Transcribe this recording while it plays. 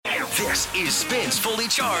This is Spins Fully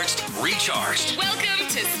Charged, Recharged. Welcome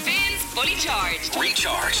to Spins Fully Charged.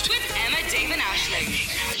 Recharged. With Emma, Dave and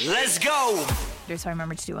Aisling. Let's go. So I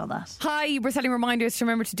remember to do all that. Hi, we're setting reminders to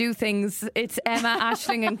remember to do things. It's Emma,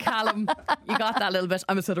 Aisling and Callum. You got that a little bit.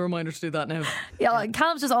 I'm going to set a reminder to do that now. Yeah, like,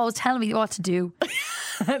 Callum's just always telling me what to do.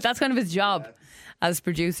 That's kind of his job as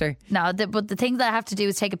producer. No, but the thing that I have to do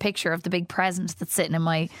is take a picture of the big present that's sitting in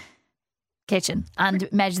my kitchen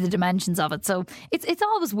and measure the dimensions of it. So it's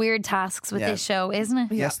always weird tasks with this show, isn't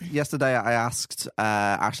it? Yes. Yesterday I asked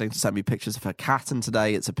Aisling to send me pictures of her cat, and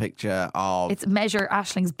today it's a picture of... It's measure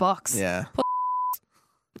Aisling's box. Yeah.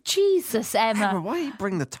 Jesus, Emma. Why you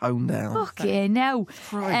bring the tone down? Okay, now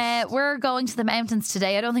Christ. we're going to the mountains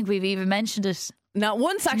today. I don't think we've even mentioned it. Now,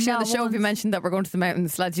 once actually on Not the show, once. we mentioned that we're going to the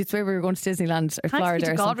mountains. Lads, you'd swear we were going to Disneyland or Thanks be Florida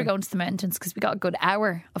to or God something. we're going to the mountains because we got a good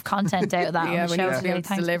hour of content out of that Yeah, on the we show need to be today. able to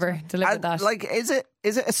Thanks. deliver And, that. like, is it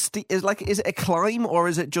a climb or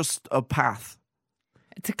is it just a path?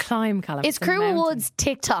 It's a climb, Callum. It's a Crewe mountain. Woods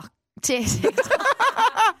TikTok.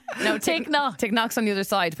 No, Ticknock. Ticknock's on the other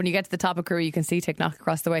side. When you get to the top of Crewe, you can see Ticknock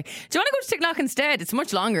across the way. Do you want to go to Ticknock instead? It's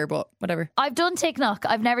much longer, but whatever. I've done Ticknock.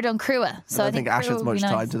 I've never done Crewe. So I think Ash Crewe has would be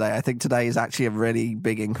much time nice. today. I think today is actually a really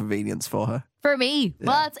big inconvenience for her. For me.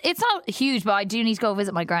 Well, it's not huge, but I do need to go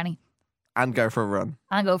visit my granny And go for a run.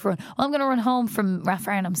 and go for a run. Well, I'm going to run home from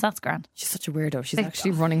Rathfarnham, so that's grand. She's such a weirdo. She's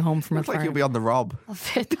actually running home from a Looks like farm. you'll be on the Rob. I'll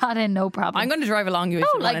fit that in, no problem. I'm going to drive along you if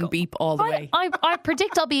you want and beep all the way. I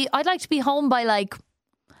predict I'd like to be home by like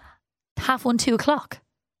 1:30, 2 o'clock.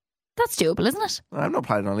 That's doable, isn't it? I'm not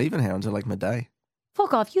planning on leaving here until like midday.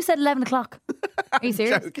 Fuck off. You said 11 o'clock. Are you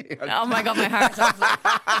serious? Joking. Oh my God, my heart.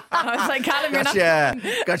 I was like, Callum, you're not...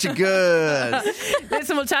 Gotcha good.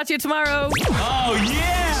 Listen, we'll chat to you tomorrow. Oh,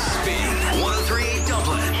 yeah. Spin 1038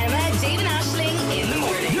 Dublin. Emma, Dave and Aisling in the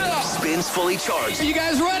morning. Spins Fully Charged. You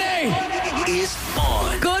guys ready? Is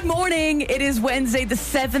on. Good morning. It is Wednesday, the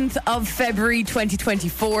 7th of February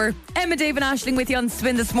 2024. Emma, Dave and Aisling with you on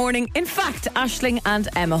Spin this morning. In fact, Aisling and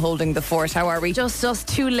Emma holding the fort. How are we? Just us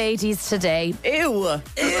two ladies today. Ew.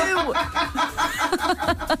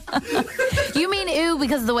 You mean ew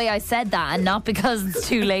because of the way I said that and not because it's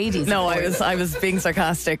two ladies? No, I was being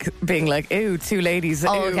sarcastic, being like, ew, two ladies.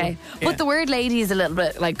 Oh, ew. okay. Yeah. But the word lady is a little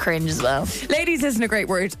bit like cringe as well. Ladies isn't a great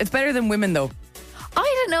word. It's better than women, though.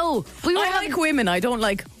 I don't know. I like women. I don't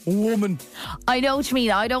like woman. I know what you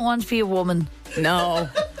mean. I don't want to be a woman. No.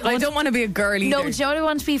 I don't want to be a girl either. No, do you know what I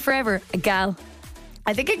want to be forever? A gal.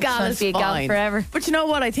 I think a gal want is to be a gal fine. forever. But you know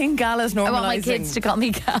what? I think gal is normalising. I want my kids to call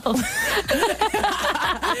me gal. Is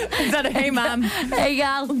that a hey, ma'am? Hey,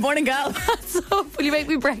 gal. Morning, gal. What's up? Will you make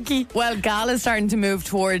me brekkie? Well, gal is starting to move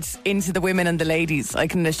towards into the women and the ladies. I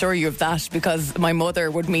can assure you of that because my mother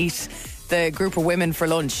would meet the group of women for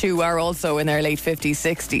lunch who are also in their late 50s,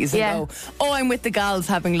 60s Yeah. and go, oh, I'm with the gals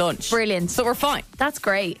having lunch. Brilliant. So we're fine. That's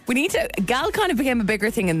great. We need to. Gal kind of became a bigger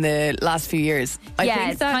thing in the last few years. I Yeah,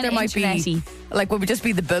 think it's that kinda there might be, internety. like, would we just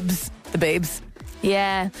be the bibs, the babes?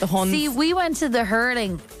 Yeah. The Huns. See, we went to the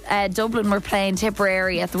hurling. Dublin were playing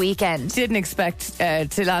Tipperary at the weekend. Didn't expect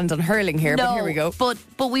to land on hurling here, but here we go. But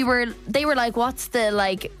they were like, what's the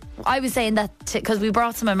like? I was saying that because we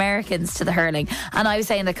brought some Americans to the hurling, and I was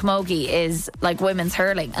saying that camogie is like women's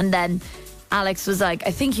hurling, and then Alex was like,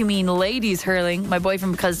 I think you mean ladies hurling, my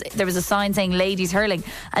boyfriend, because there was a sign saying ladies hurling,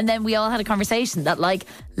 and then we all had a conversation that like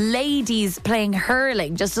ladies playing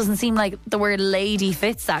hurling just doesn't seem like the word lady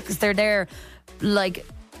fits that because they're there like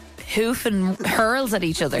hoofing hurls at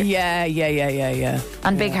each other. Yeah.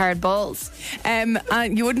 And big hard balls. And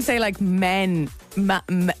you wouldn't say like men's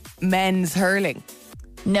hurling.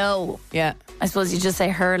 No. Yeah. I suppose you just say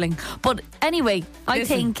hurling. But anyway, I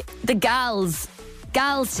Listen. think the gals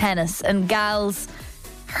tennis and gals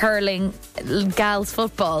hurling, gals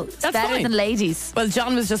football, it's That's better fine. than ladies. Well,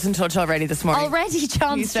 John was just in touch already this morning. Already,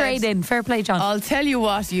 John, He straight said- in. Fair play, John. I'll tell you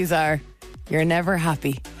what yous are. You're never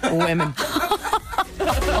happy, women.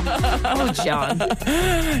 Oh, John.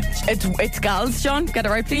 It's gals, John. Get it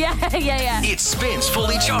right, please. Yeah. It spins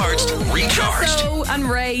fully charged, recharged. So, and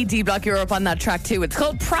Ray, D-Block, you're up on that track too. It's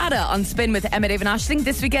called Prada on Spin with Emma, Dave and Aisling.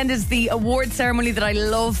 This weekend is the award ceremony that I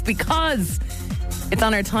love because it's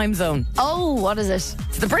on our time zone. Oh, what is it?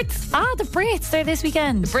 It's the Brits. The Brits. They're this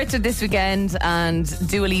weekend. Brits are this weekend, and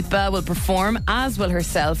Dua Lipa will perform, as will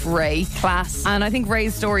herself, Ray. Class. And I think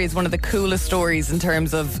Ray's story is one of the coolest stories in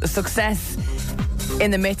terms of success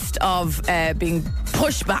in the midst of being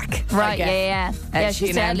pushback. I Right, guess. yeah. Yeah, She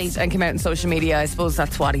she's deadly. announced and came out on social media. I suppose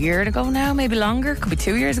that's a year ago now, maybe longer. Could be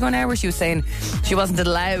 2 years ago now, where she was saying she wasn't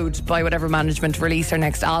allowed by whatever management to release her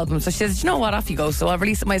next album. So she says, you know what, off you go. So I'll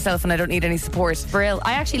release it myself and I don't need any support. Brill.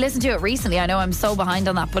 I actually listened to it recently. I know I'm so behind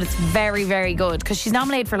on that, but it's very, very good because she's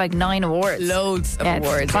nominated for like 9 awards. Loads of Yeah, it's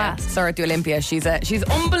awards. class. Saw her at the Olympia. She's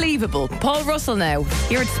unbelievable. Paul Russell now.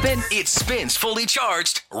 Here at Spin. It spins fully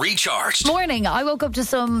charged, recharged. Morning. I woke up to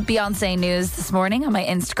some Beyoncé news this morning on my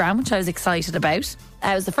Instagram, which I was excited about.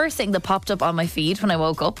 It was the first thing that popped up on my feed when I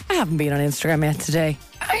woke up. I haven't been on Instagram yet today.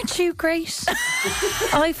 Aren't you great?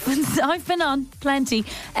 I've been on plenty.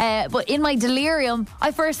 But in my delirium,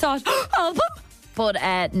 I first thought, album?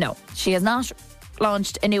 But no, she has not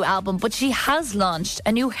launched a new album, but she has launched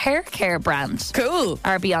a new hair care brand. Cool.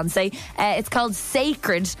 Our Beyoncé. It's called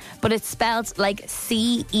Sacred, but it's spelled like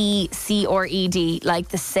CECRED, like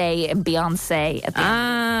the say in Beyonce. At the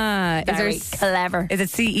end. Very clever. Is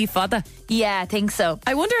it CE Fada? Yeah, I think so.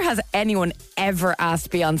 I wonder, has anyone ever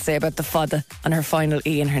asked Beyonce about the Fada on her final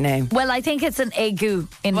E in her name? Well, I think it's an aigu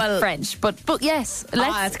in French, but yes,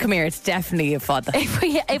 let's come here. It's definitely a Fada.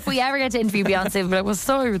 If we ever get to interview Beyonce, we'll be like, well,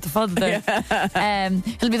 sorry with the Fada there.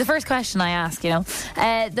 It'll be the first question I ask, you know.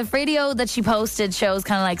 The video that she posted shows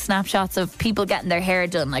kind of like snapshots of people getting their hair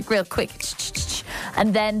done, like real quick.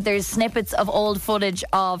 And then there's snippets of old footage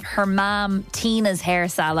of her mom, Tina's hair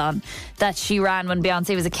salon that she ran when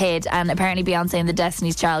Beyonce was a kid. And apparently Beyonce and the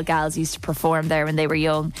Destiny's Child gals used to perform there when they were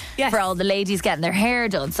young. Yes. For all the ladies getting their hair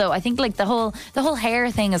done. So I think like the whole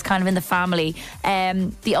hair thing is kind of in the family.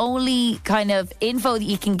 The only kind of info that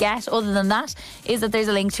you can get other than that is that there's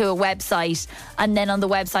a link to a website, and then on the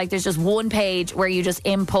website there's just one page where you just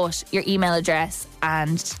input your email address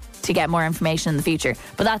and to get more information in the future.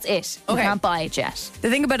 But that's it. You Okay. can't buy it yet.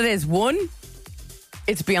 The thing about it is, one,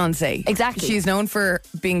 it's Beyonce. Exactly. She's known for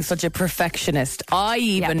being such a perfectionist. I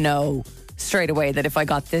even know straight away that if I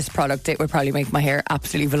got this product, it would probably make my hair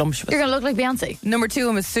absolutely voluptuous. You're going to look like Beyonce. Number two,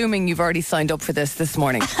 I'm assuming you've already signed up for this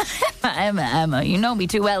morning. Emma, you know me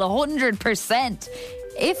too well. 100%.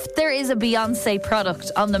 If there is a Beyonce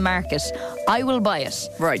product on the market, I will buy it.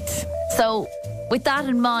 Right. So, with that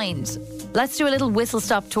in mind, let's do a little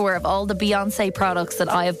whistle-stop tour of all the Beyonce products that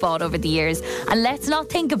I have bought over the years. And let's not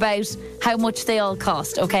think about how much they all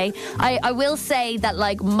cost, okay? I will say that,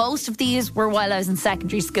 like, most of these were while I was in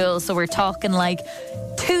secondary school. So we're talking, like,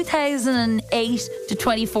 2008 to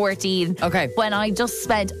 2014. Okay. When I just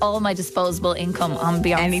spent all my disposable income on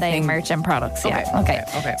Beyonce Anything. merch and products. Okay.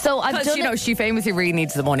 Okay. So I've Because, done you know, she famously really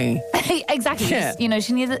needs the money. Exactly. Yeah. You know,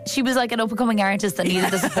 she was like an up-and-coming artist that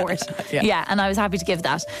needed the support. Yeah. And I was happy to give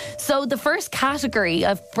that. So the first category,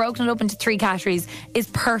 I've broken it up into 3 categories, is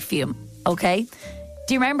perfume. Okay.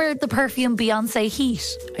 Do you remember the perfume Beyonce Heat?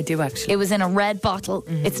 I do, actually. It was in a red bottle.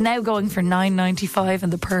 It's now going for $9.95 in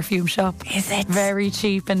the perfume shop. Is it? Very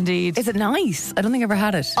cheap indeed. Is it nice? I don't think I ever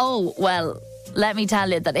had it. Oh, well, let me tell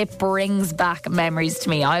you that it brings back memories to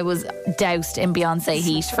me. I was doused in Beyonce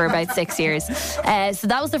Heat for about 6 years. So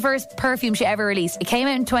that was the first perfume she ever released. It came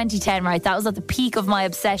out in 2010, right? That was at the peak of my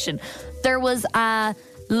obsession. There was a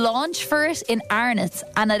launch for it in Arnott's,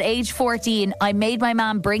 and at age 14 I made my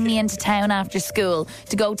mum bring me into town after school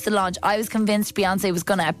to go to the launch. I was convinced Beyonce was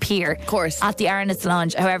going to appear, of course, at the Arnott's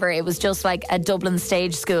launch. However, it was just like a Dublin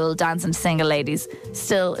stage school dancing to single ladies.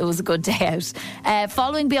 Still, it was a good day out.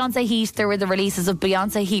 Following Beyonce Heat, there were the releases of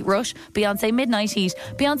Beyonce Heat Rush, Beyonce Midnight Heat,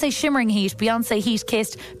 Beyonce Shimmering Heat, Beyonce Heat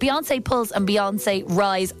Kissed, Beyonce Pulse and Beyonce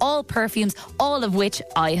Rise, all perfumes, all of which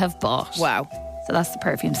I have bought. Wow. So that's the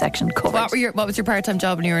perfume section covered. What was your part-time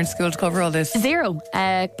job when you were in school to cover all this? 0.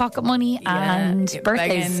 Pocket money and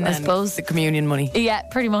birthdays, I suppose. The communion money. Yeah,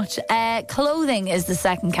 pretty much. Clothing is the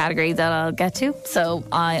second category that I'll get to. So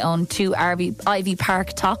I own 2 Ivy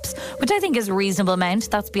Park tops, which I think is a reasonable amount.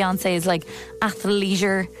 That's Beyonce's like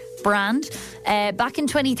athleisure brand. Back in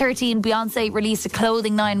 2013, Beyonce released a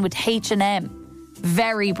clothing line with H&M.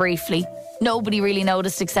 Very briefly. Nobody really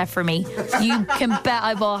noticed except for me. You can bet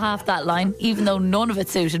I bought half that line, even though none of it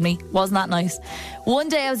suited me. Wasn't that nice? One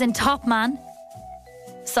day I was in Top Man,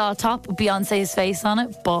 saw a top with Beyonce's face on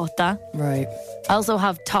it, bought that. Right. I also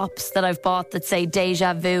have tops that I've bought that say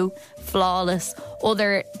Deja Vu, Flawless,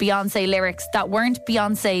 other Beyonce lyrics that weren't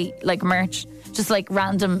Beyonce like merch, just like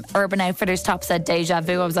random Urban Outfitters tops said Deja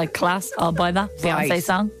Vu. I was like, class, I'll buy that Beyonce Right.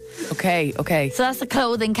 song. Okay. So that's the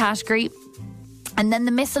clothing category. And then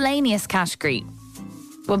the miscellaneous category.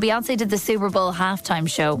 When Beyonce did the Super Bowl halftime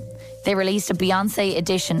show, they released a Beyonce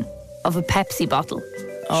edition of a Pepsi bottle.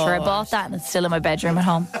 Sure, I bought that and it's still in my bedroom at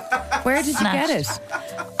home. Where did you get it?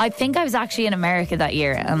 I think I was actually in America that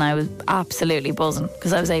year and I was absolutely buzzing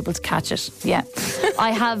because I was able to catch it. Yeah. I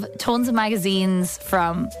have tons of magazines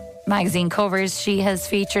from magazine covers she has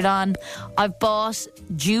featured on. I've bought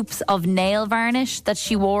dupes of nail varnish that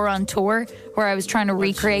she wore on tour where I was trying to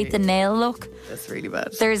recreate the nail look. That's really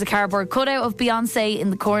bad. There's a cardboard cutout of Beyoncé in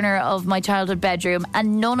the corner of my childhood bedroom,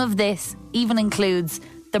 and none of this even includes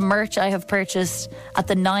the merch I have purchased at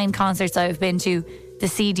the 9 concerts I have been to, the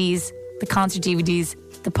CDs, the concert DVDs,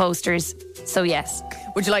 the posters. So yes.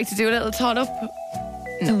 Would you like to do a little tot up?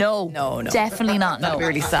 No. Definitely not. No. That'd be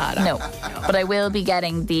really sad. No. But I will be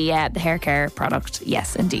getting the hair care product.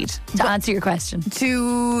 Yes, indeed. To answer your question.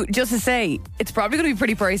 Just to say, it's probably going to be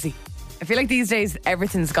pretty pricey. I feel like these days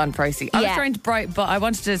everything's gone pricey. I was trying to but I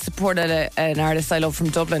wanted to support an artist I love from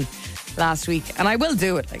Dublin last week, and I will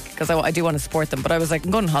do it because I do want to support them. But I was like,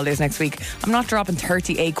 I'm going on holidays next week. I'm not dropping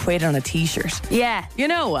 38 quid on a t-shirt. Yeah. You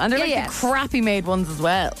know, and they're the crappy made ones as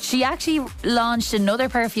well. She actually launched another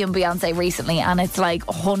perfume, Beyoncé, recently, and it's like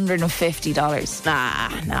 $150.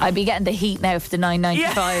 Nah. I'd be getting the heat now for the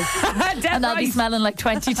 $9.95. And I'll be smelling like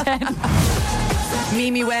 2010.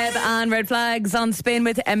 Mimi Webb and Red Flags on Spin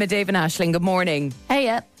with Emma, Dave and Aisling. Good morning. Hey,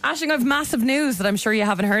 yeah. Aisling, I have massive news that I'm sure you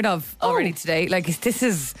haven't heard of already today. Like, this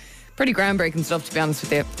is pretty groundbreaking stuff, to be honest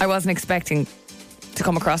with you. I wasn't expecting to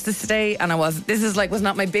come across this today, and this was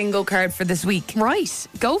not my bingo card for this week. Right,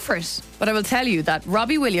 go for it. But I will tell you that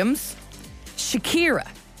Robbie Williams, Shakira,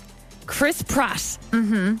 Chris Pratt,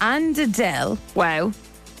 and Adele. Wow.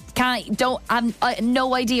 I have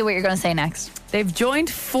no idea what you're going to say next. They've joined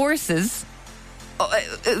forces.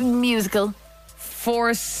 Musical.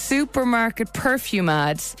 For supermarket perfume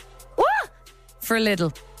ads. What? For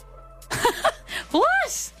Lidl.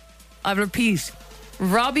 What? I'll repeat.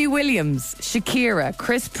 Robbie Williams, Shakira,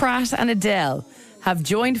 Chris Pratt and Adele have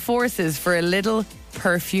joined forces for a Lidl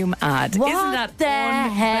perfume ad. What Isn't that the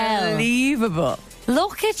hell? Unbelievable?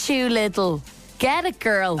 Look at you, Lidl. Get it,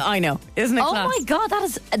 girl. I know. Isn't it class? Oh my God,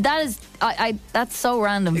 that's so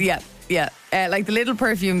random. Yeah. Like the Lidl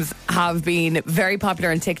perfumes have been very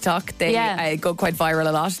popular on TikTok. They go quite viral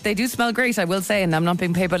a lot. They do smell great, I will say, and I'm not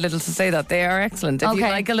being paid by Lidl to say that. They are excellent. If you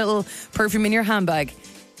like a little perfume in your handbag,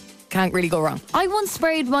 can't really go wrong. I once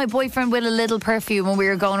sprayed my boyfriend with a Lidl perfume when we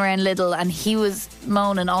were going around Lidl, and he was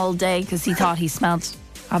moaning all day because he thought he smelled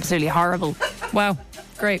absolutely horrible. Wow,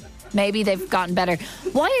 great. Maybe they've gotten better.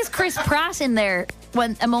 Why is Chris Pratt in there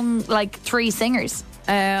among like 3 singers?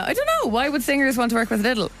 I don't know. Why would singers want to work with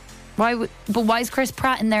Lidl? Why is Chris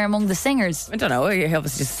Pratt in there among the singers? I don't know. He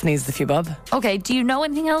obviously just sneezed a few bob. Okay, do you know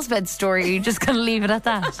anything else about the story? Or are you just going to leave it at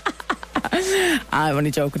that? I'm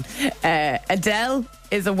only joking. Adele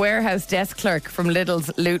is a warehouse desk clerk from Lidl's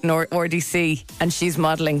Luton RDC, and she's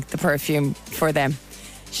modelling the perfume for them.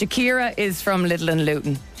 Shakira is from Lidl and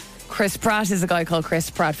Luton. Chris Pratt is a guy called Chris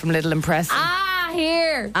Pratt from Lidl and Preston.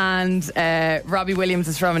 Here. And Robbie Williams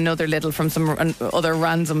is from another Lidl from some other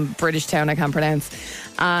random British town I can't pronounce.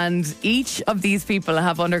 And each of these people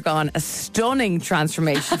have undergone a stunning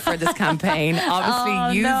transformation for this campaign,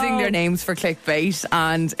 obviously using their names for clickbait.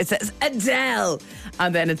 And it says Adele,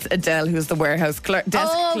 and then it's Adele who's the warehouse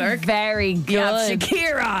desk clerk. Very good. You have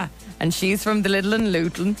Shakira, and she's from the Lidl and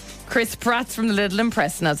Luton. Chris Pratt's from the Lidl and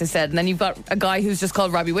Preston, as I said. And then you've got a guy who's just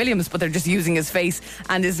called Robbie Williams, but they're just using his face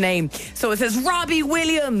and his name. So it says Robbie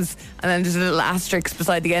Williams, and then there's a little asterisk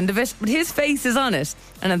beside the end of it, but his face is on it.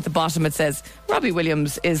 And at the bottom it says Robbie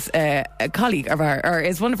Williams is a colleague of or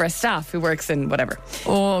is one of our staff who works in whatever.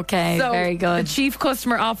 Okay, so very good. The chief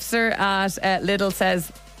customer officer at Lidl says,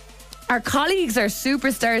 our colleagues are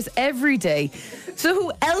superstars every day. So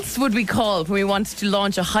who else would we call when we wanted to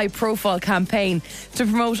launch a high-profile campaign to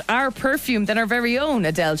promote our perfume than our very own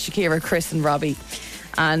Adele, Shakira, Chris and Robbie?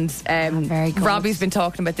 And very good. Robbie's been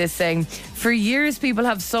talking about this, saying, for years people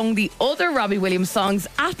have sung the other Robbie Williams songs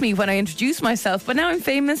at me when I introduce myself, but now I'm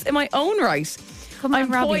famous in my own right.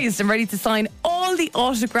 I'm poised and ready to sign all the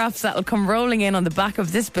autographs that'll come rolling in on the back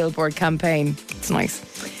of this billboard campaign. It's nice.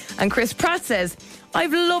 And Chris Pratt says,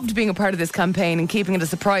 I've loved being a part of this campaign and keeping it a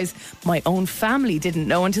surprise. My own family didn't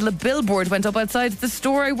know until a billboard went up outside the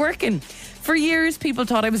store I work in. For years, people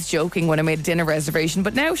thought I was joking when I made a dinner reservation,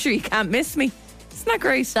 but now, sure, you can't miss me. Isn't that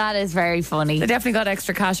great? That is very funny. They definitely got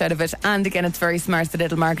extra cash out of it. And again, it's very smart, the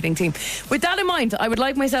Lidl marketing team. With that in mind, I would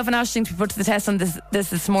like myself and Aisling to be put to the test on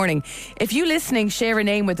this morning. If you listening share a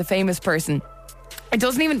name with a famous person,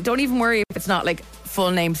 don't even worry if it's not like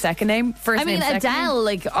full name, second name, first name, second Adele, name.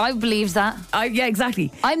 like, I believe that. Yeah, exactly.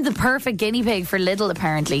 I'm the perfect guinea pig for Lidl,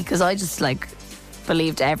 apparently, because I just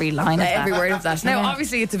believed every line of that. Every word of that. Now,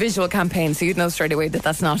 obviously, it's a visual campaign, so you'd know straight away that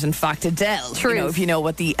that's not, in fact, Adele. True. If you know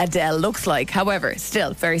what the Adele looks like. However,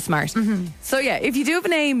 still very smart. So, yeah, if you do have a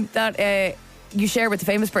name that you share with the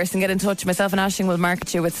famous person, get in touch. Myself and Aisling will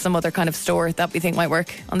market you with some other kind of store that we think might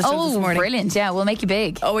work on the show this morning. Brilliant. Yeah, we'll make you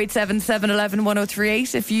big. 087 711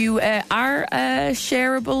 1038. If you are a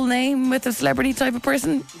shareable name with a celebrity type of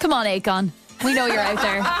person. Come on, Akon. We know you're out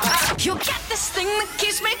there. You'll get this thing that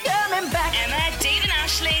keeps me coming back. Emma, Dave and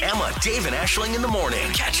Aisling. Emma, Dave and Aisling in the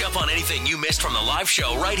morning. Catch up on anything you missed from the live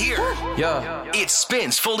show right here. Yeah. It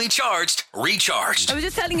spins fully charged, recharged. I was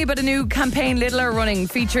just telling you about a new campaign Lidl are running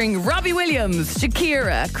featuring Robbie Williams,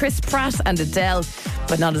 Shakira, Chris Pratt and Adele.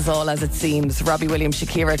 But not as all as it seems. Robbie Williams,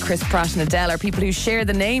 Shakira, Chris Pratt and Adele are people who share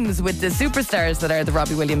the names with the superstars that are the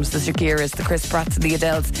Robbie Williams, the Shakiras, the Chris Pratts and the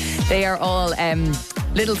Adeles. They are all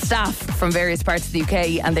Lidl staff from various parts of the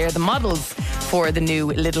UK, and they're the models for the new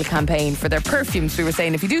Lidl campaign for their perfumes. We were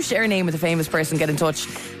saying if you do share a name with a famous person, get in touch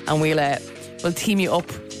and we'll team you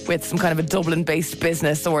up with some kind of a Dublin-based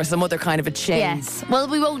business or some other kind of a chain. Yes. Well,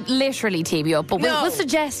 we won't literally team you up, but we'll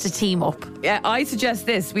suggest a team up. Yeah, I suggest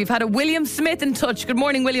this. We've had a William Smith in touch. Good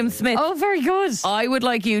morning, William Smith. Oh, very good. I would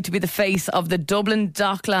like you to be the face of the Dublin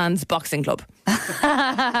Docklands Boxing Club.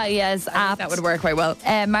 Yes, apt. That would work quite well.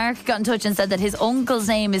 Mark got in touch and said that his uncle's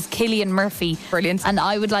name is Killian Murphy. Brilliant. And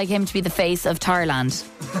I would like him to be the face of Tireland.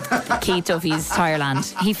 Keith Duffy's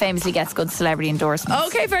Tireland. He famously gets good celebrity endorsements.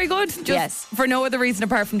 Okay, very good. Just Yes. for no other reason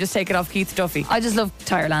apart from just take it off Keith Duffy. I just love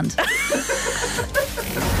Tireland.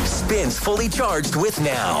 Spins fully charged with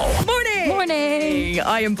Now. Morning.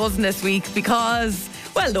 I am buzzing this week because,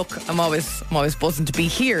 well, look, I'm always buzzing to be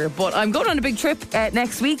here, but I'm going on a big trip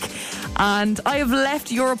next week, and I have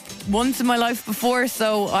left Europe once in my life before,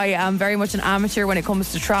 so I am very much an amateur when it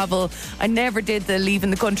comes to travel. I never did the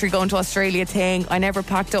leaving the country, going to Australia thing. I never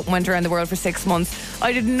packed up and went around the world for 6 months.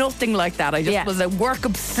 I did nothing like that. I just was a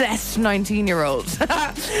work-obsessed 19-year-old.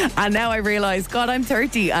 And now I realise, God, I'm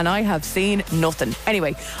 30 and I have seen nothing.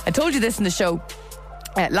 Anyway, I told you this in the show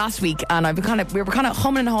last week, and we were kind of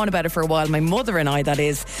humming and hawing about it for a while. My mother and I, that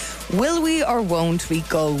is. Will we or won't we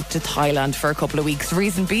go to Thailand for a couple of weeks?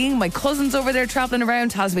 Reason being, my cousin's over there travelling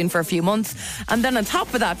around, has been for a few months, and then on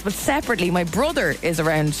top of that, but separately, my brother is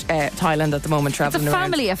around Thailand at the moment, travelling around. It's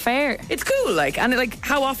a family affair. It's cool, and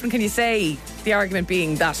how often can you say, the argument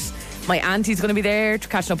being that my auntie's going to be there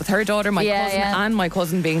catching up with her daughter, my cousin, and my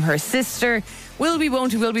cousin being her sister. Will we,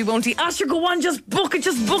 won't we? Asher, go on, just book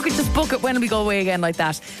it. When will we go away again like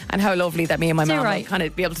that? And how lovely that me and my mum will kind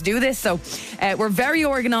of be able to do this. So we're very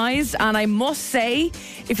organised, and I must say,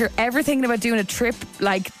 if you're ever thinking about doing a trip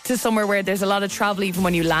like to somewhere where there's a lot of travel, even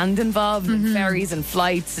when you land involved, and ferries and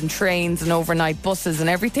flights and trains and overnight buses and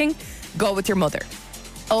everything, go with your mother.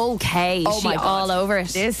 Okay, oh my God, all over it.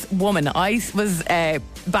 This woman, I was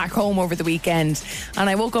back home over the weekend, and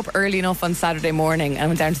I woke up early enough on Saturday morning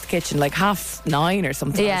and went down to the kitchen like 9:30 or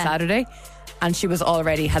something on Saturday, and she was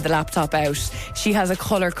already had the laptop out. She has a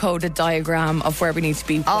colour-coded diagram of where we need to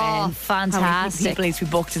be when. Oh, fantastic. How many people need to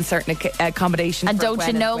be booked in certain accommodations. And don't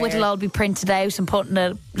you know it'll all be printed out and put in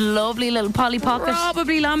a lovely little Polly Pocket?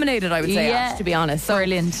 Probably laminated, I would say, to be honest. So,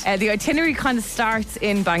 brilliant. The itinerary kind of starts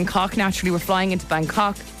in Bangkok. Naturally, we're flying into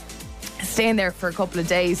Bangkok, staying there for a couple of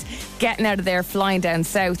days, getting out of there, flying down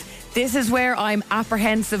south. This is where I'm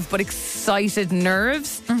apprehensive but excited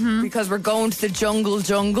nerves, because we're going to the jungle.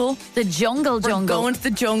 The jungle. We're going to the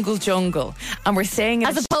jungle. And we're saying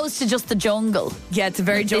as opposed to just the jungle. Yeah, it's a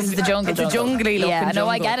very jungle. This is the jungle. It's a jungly looking Yeah, no, jungle.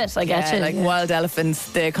 I get it. I get you. Like wild elephants.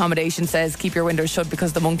 The accommodation says keep your windows shut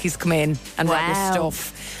because the monkeys come in and grab your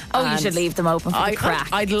stuff. Oh, you should leave them open for the crack.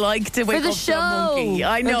 I'd like to wake the up show. to a monkey.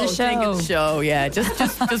 I know, think of the show. Yeah,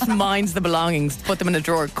 just minds the belongings. Put them in a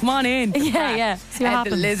drawer. Come on in. Yeah. See what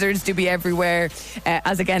happens. The lizards do be everywhere.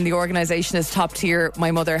 As again, the organisation is top tier.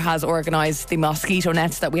 My mother has organised the mosquito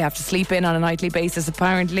nets that we have to sleep in on a nightly basis,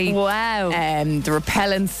 apparently. Wow. The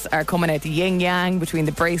repellents are coming out the yin yang between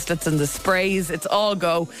the bracelets and the sprays. It's all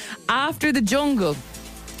go. After the jungle,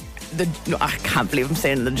 I can't believe I'm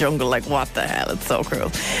saying the jungle, like what the hell, it's so cruel.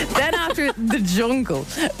 Then after the jungle,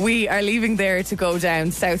 we are leaving there to go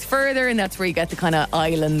down south further, and that's where you get the kind of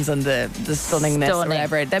islands and the stunningness or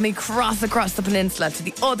whatever. Then we cross across the peninsula to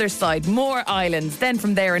the other side, more islands. Then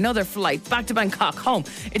from there another flight back to Bangkok, home.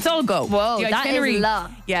 It's all go. Whoa, that is a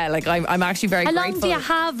lot. Yeah, like I'm actually very grateful. How long do you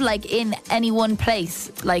have like in any one place?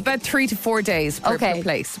 Like about 3 to 4 days per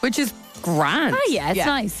place, which is grand. Oh yeah, it's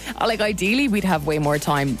nice. Like ideally we'd have way more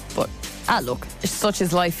time, but Look. Such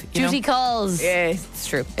is life. Duty calls. Yeah, it's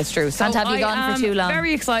true. It's true. So Can't have you gone for too long. I'm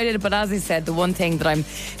very excited, but as I said, the one thing that I'm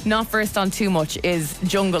not versed on too much is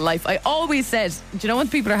jungle life. I always said, do you know when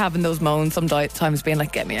people are having those moans sometimes being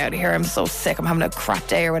like, get me out of here, I'm so sick, I'm having a crap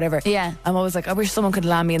day or whatever. Yeah. I'm always like, I wish someone could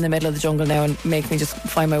land me in the middle of the jungle now and make me just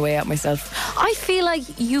find my way out myself. I feel like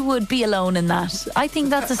you would be alone in that. I think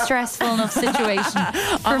that's a stressful enough situation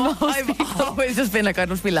for most people. I've always just been like, I'd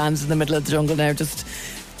just be landed in the middle of the jungle now, just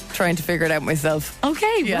trying to figure it out myself.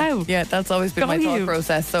 Okay, wow. Yeah, that's always been my thought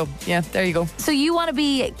process. So, yeah, there you go. So you want to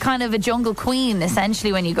be kind of a jungle queen,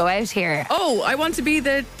 essentially, when you go out here? Oh, I want to be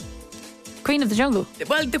the Queen of the jungle.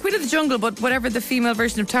 Well, the Queen of the Jungle, but whatever the female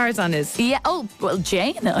version of Tarzan is. Yeah. Oh, well,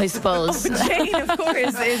 Jane, I suppose. Jane, of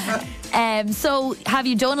course, is. So, have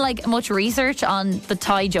you done like much research on the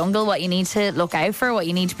Thai jungle? What you need to look out for? What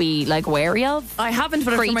you need to be like wary of? I haven't,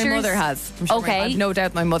 but I'm sure my mother has. I'm sure I've no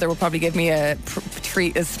doubt my mother will probably give me a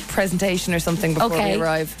presentation or something before we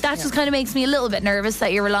arrive. That just kind of makes me a little bit nervous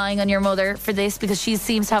that you're relying on your mother for this, because she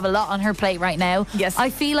seems to have a lot on her plate right now. Yes. I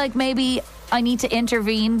feel like maybe I need to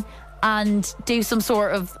intervene and do some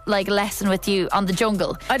sort of like lesson with you on the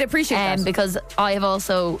jungle. I'd appreciate that, because I have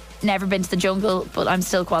also never been to the jungle, but I'm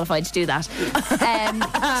still qualified to do that.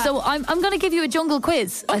 So I'm going to give you a jungle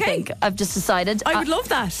quiz. Okay. I think I've just decided. I would love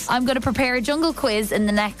that. I'm going to prepare a jungle quiz in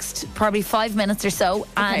the next probably 5 minutes or so,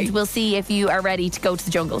 and we'll see if you are ready to go to the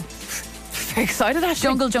jungle. Very excited, actually.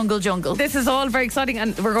 Jungle, jungle, jungle. This is all very exciting,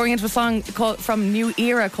 and we're going into a song from New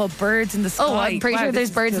Era called Birds in the Sky. Oh, I'm pretty sure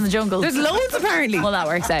there's birds in the jungle. There's loads, apparently. Well, that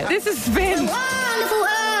works out. This has been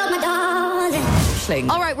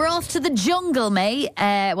all right, we're off to the jungle, May.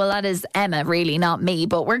 Well, that is Emma, really, not me.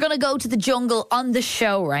 But we're going to go to the jungle on the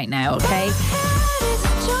show right now, okay?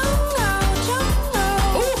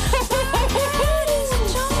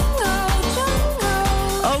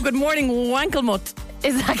 Oh, good morning, Wankelmut.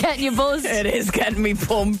 Is that getting you buzzed? It is getting me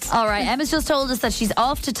pumped. All right, Emma's just told us that she's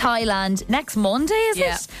off to Thailand next Monday, is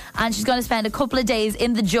it? And she's going to spend a couple of days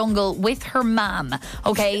in the jungle with her mum.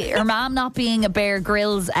 Okay, her mum not being a Bear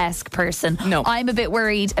Grylls-esque person. No. I'm a bit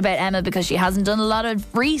worried about Emma because she hasn't done a lot of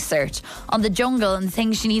research on the jungle and the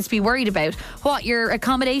things she needs to be worried about. What, your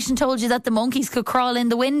accommodation told you that the monkeys could crawl in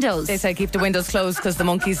the windows? They say keep the windows closed because the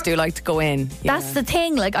monkeys do like to go in. Yeah. That's the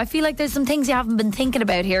thing. Like, I feel like there's some things you haven't been thinking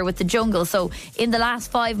about here with the jungle. So in the last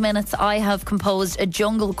 5 minutes, I have composed a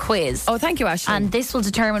jungle quiz. Oh, thank you, Ashley. And this will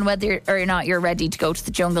determine whether or not you're ready to go to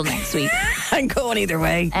the jungle next week. I'm going either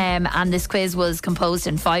way. And this quiz was composed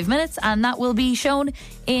in 5 minutes, and that will be shown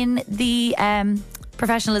in the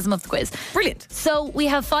professionalism of the quiz. Brilliant. So we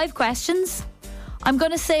have 5 questions. I'm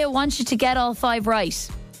going to say I want you to get all 5 right,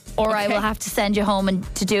 or I will have to send you home and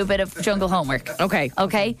to do a bit of jungle homework. Okay.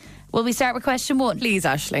 Okay? Will we start with question 1? Please,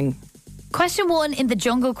 Aisling. Question 1 in the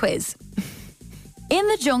jungle quiz. In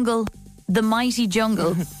the jungle, the mighty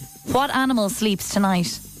jungle, what animal sleeps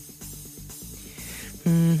tonight?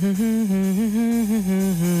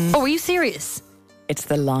 Oh, are you serious? It's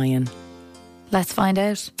the lion. Let's find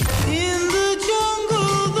out. In the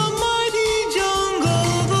jungle, the mighty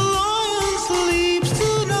jungle, the lion sleeps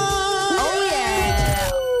tonight. Oh,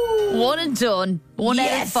 yeah. 1 and done. 1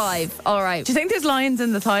 out of 5. All right. Do you think there's lions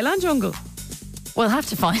in the Thailand jungle? We'll have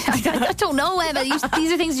to find out. I don't know, Emma.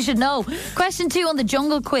 These are things you should know. Question 2 on the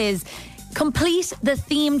jungle quiz. Complete the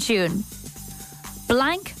theme tune.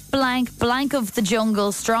 Blank, blank, blank of the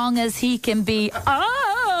jungle, strong as he can be.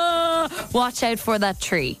 Watch out for that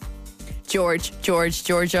tree. George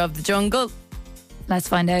of the jungle. Let's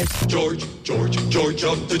find out. George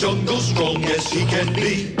of the jungle, strong as he can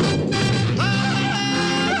be.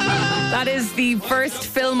 That is the first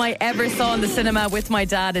film I ever saw in the cinema with my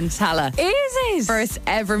dad in Tala. Is it? First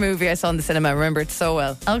ever movie I saw in the cinema. I remember it so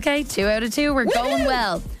well. Okay, 2 out of 2. We're going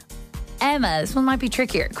well. Emma, this one might be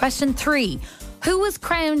trickier. Question 3. Who was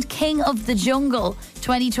crowned King of the Jungle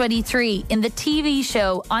 2023 in the TV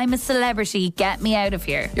show I'm a Celebrity, Get Me Out of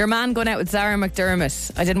Here? Your man going out with Zara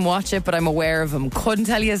McDermott. I didn't watch it, but I'm aware of him. Couldn't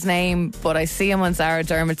tell you his name, but I see him on Zara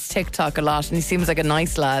Dermot's TikTok a lot, and he seems like a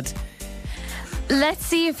nice lad. Let's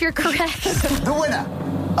see if you're correct. The winner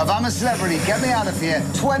of I'm a Celebrity, Get Me Out of Here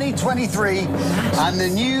 2023, and the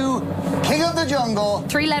new King of the Jungle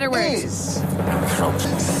 3-letter words. is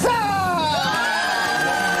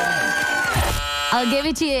I'll give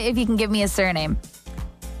it to you if you can give me a surname.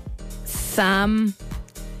 Sam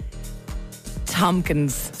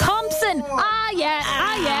Tompkins. Thompson.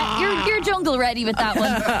 You're jungle ready with that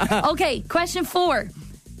one. Okay, question 4.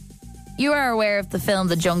 You are aware of the film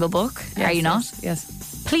The Jungle Book, are you not?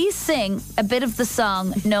 Yes. Please sing a bit of the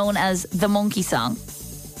song known as the Monkey Song.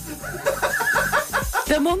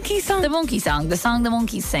 The monkey song? The Monkey Song, the song the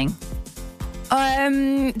monkeys sing.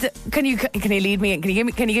 Can you lead me in? Can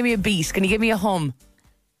you give me a beat? Can you give me a hum?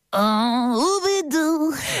 I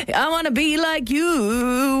want to be like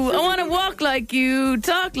you. I want to walk like you,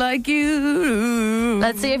 talk like you.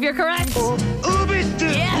 Let's see if you're correct.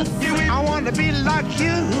 Yes. I want to be like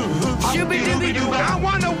you. I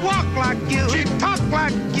want to walk like you, talk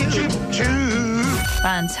like you.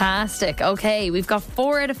 Fantastic. Okay, we've got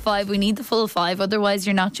 4 out of 5. We need the full 5, otherwise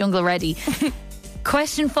you're not jungle ready.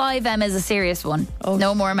 Question 5, Emma, is a serious one.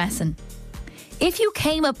 No more messing. If you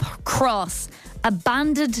came across a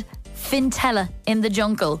banded fintella in the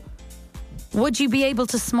jungle, would you be able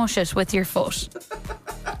to smush it with your foot?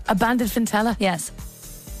 A banded fintella? Yes.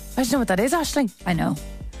 I don't know what that is, Aisling. I know.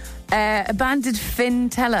 A banded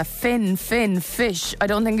fintella. Fin, fish. I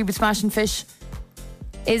don't think you'd be smashing fish.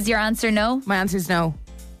 Is your answer no? My answer is no.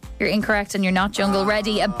 You're incorrect and you're not jungle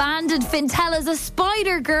ready. A banded fintella is a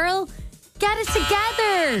spider, girl. Get it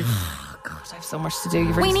together. God, I have so much to do.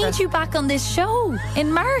 You've We need you back on this show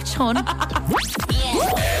in March, hon.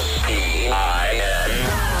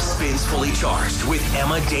 Spins Fully Charged with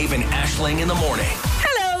Emma, Dave, and Aisling in the morning.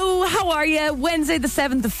 Hello, how are you? Wednesday the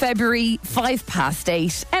 7th of February,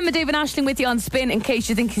 8:05. Emma, Dave and Aisling with you on Spin. In case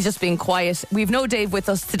you think he's just being quiet, we've no Dave with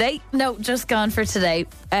us today. No, just gone for today.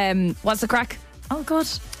 What's the crack? Oh, good.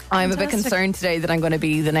 I'm a bit concerned today that I'm going to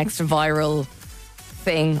be the next viral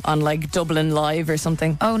thing on like Dublin Live or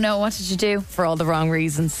something. Oh no, what did you do? For all the wrong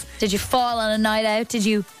reasons. Did you fall on a night out? Did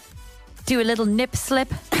you do a little nip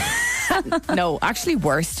slip? No, actually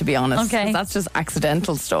worse, to be honest. Okay. 'Cause that's just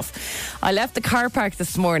accidental stuff. I left the car park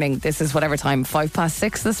this morning. This is whatever time,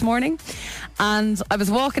 6:05 this morning. And I was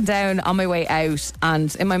walking down on my way out,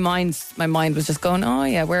 and in my mind was just going, oh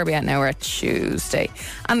yeah, where are we at now? We're at Tuesday.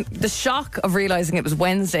 And the shock of realising it was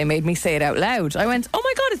Wednesday made me say it out loud. I went, oh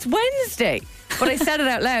my God, it's Wednesday. But I said it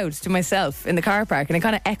out loud to myself in the car park, and it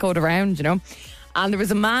kind of echoed around, you know. And there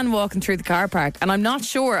was a man walking through the car park, and I'm not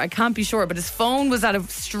sure, I can't be sure, but his phone was at a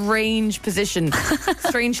strange position,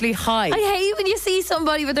 strangely high. I hate when you see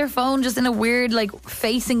somebody with their phone just in a weird, like,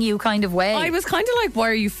 facing you kind of way. I was kind of like, why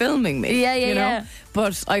are you filming me? Yeah, you know? yeah.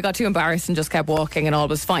 But I got too embarrassed and just kept walking, and all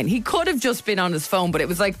was fine. He could have just been on his phone, but it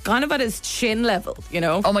was like kind of at his chin level, you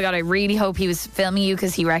know? Oh my God, I really hope he was filming you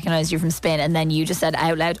because he recognised you from Spin, and then you just said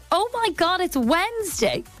out loud, oh my God, it's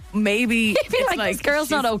Wednesday. Maybe it's like, this girl's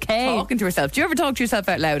she's not okay. talking to herself. Do you ever talk to yourself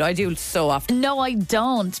out loud? I do so often. No, I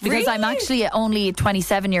don't, because I'm actually only a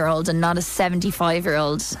 27-year-old and not a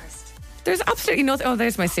 75-year-old. There's absolutely nothing. Oh,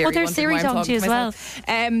 there's my Siri. Oh, there's wondering Siri why I'm talking to you as myself.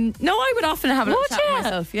 No, I would often have a little Would chat with you?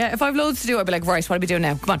 myself. Yeah, if I've loads to do, I'd be like, right, what are we doing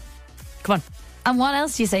now? Come on. And what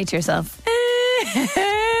else do you say to yourself?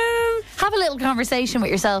 Have a little conversation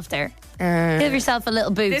with yourself there. Give yourself a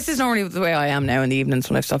little boost. This is normally the way I am now in the evenings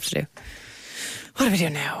when I have stuff to do. What do we do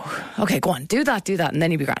now? Okay, go on, do that, and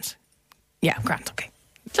then you'll be grand. Yeah, grand, okay.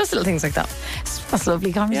 Just little things like that. That's a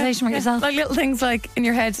lovely conversation with yourself. Like little things like in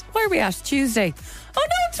your head, where are we at? Tuesday. Oh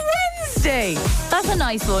no, it's Wednesday. That's a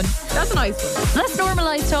nice one. That's a nice one. Let's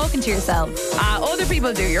normalise talking to yourself. Other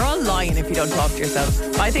people do. You're all lying if you don't talk to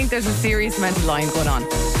yourself. I think there's a serious amount of lying going on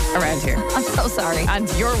around here. I'm so sorry. And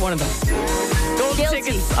you're one of them. Golden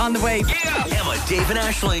tickets on the way. Yeah. Emma, Dave, and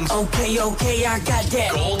Aisling. Okay, I got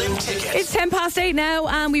that. Golden tickets. It's 8:10 now,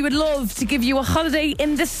 and we would love to give you a holiday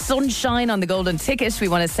in the sunshine on the Golden Ticket. We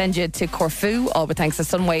want to send you to Corfu, all with thanks to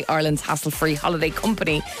Sunway, Ireland's hassle-free holiday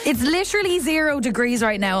company. It's literally 0 degrees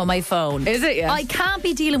right now on my phone. Is it? Yeah. I can't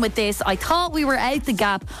be dealing with this. I thought we were out the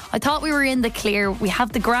gap. I thought we were in the clear. We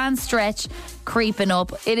have the grand stretch creeping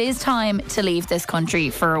up. It is time to leave this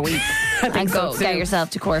country for a week and go get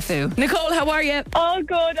yourself to Corfu. Nicole, how are you? All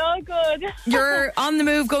good. You're on the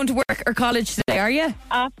move going to work or college today, are you?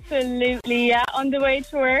 Absolutely, yeah. On the way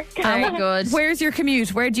to work. Very good. Where's your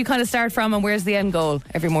commute? Where do you kind of start from, and where's the end goal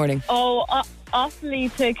every morning? Oh,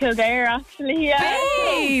 Offaly to Kildare, actually, yeah.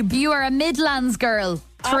 Babe! You are a Midlands girl,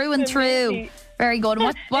 through and through. Absolutely. Very good.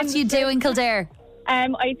 What do you do in Kildare?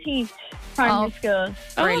 I teach primary school.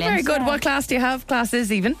 Brilliant. Oh, very good. What class do you have?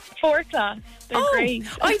 Classes even? 4th class. They're great.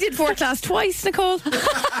 I did 4th class twice, Nicole. It was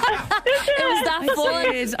that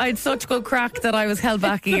fun. I had such good crack that I was held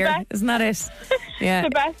back a year. Isn't that it? Yeah. The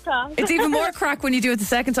best class. It's even more crack when you do it the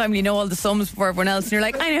second time and you know all the sums before everyone else, and you're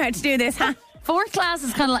like, I know how to do this, huh? 4th class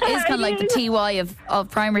is kind of like the TY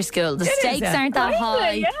of primary school. The stakes aren't that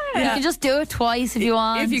high. Yeah. You can just do it twice if you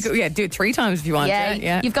want. If you go, do it 3 times if you want.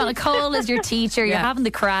 Yeah. You've got Nicole as your teacher. You're having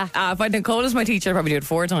the crack. If I had Nicole as my teacher, I'd probably do it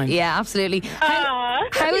 4 times. Yeah, absolutely.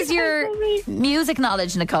 How is your music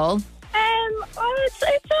knowledge, Nicole? Well, it's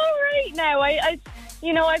all right now.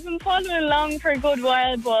 I've been following along for a good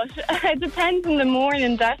while, but it depends in the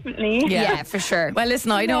morning, definitely. Yeah, for sure. Well,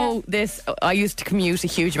 listen, I know this. I used to commute a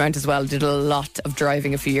huge amount as well. Did a lot of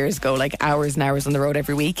driving a few years ago, like hours and hours on the road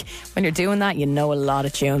every week. When you're doing that, you know a lot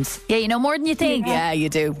of tunes. Yeah, you know more than you think. Yeah, you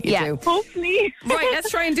do. You do. Hopefully. Right, let's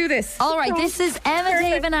try and do this. All right, this is Emma,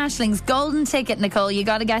 Dave and Ashling's golden ticket, Nicole. You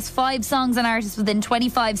got to guess 5 songs and artists within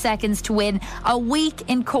 25 seconds to win a week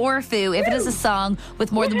in Corfu. If it is a song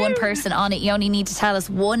with more than one person on it, you only need to tell us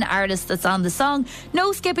one artist that's on the song.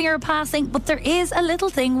 No skipping or passing, but there is a little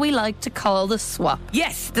thing we like to call the swap.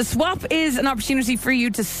 Yes, the swap is an opportunity for you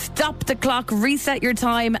to stop the clock, reset your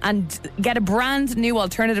time, and get a brand new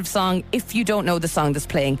alternative song if you don't know the song that's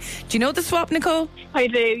playing. Do you know the swap, Nicole? I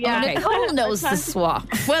do, yeah. Okay. Nicole knows the swap.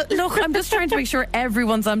 Well, look, I'm just trying to make sure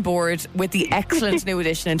everyone's on board with the excellent new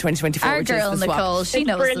edition in 2024. Our which is girl the swap. Nicole, she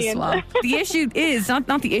knows brilliant. the swap. The issue is not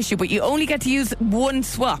the issue, but you only get to use one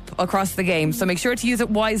swap across the game. So make sure to use it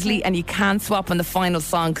wisely, and you can swap on the final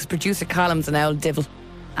song because producer Callum's an old divil.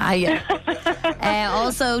 Ah, yeah.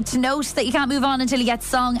 Also, to note that you can't move on until you get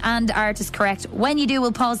song and artist correct. When you do,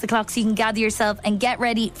 we'll pause the clock so you can gather yourself and get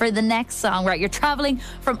ready for the next song. Right, you're travelling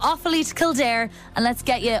from Offaly to Kildare, and let's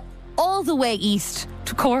get you all the way east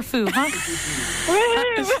to Corfu, huh?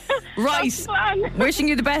 Right. Wishing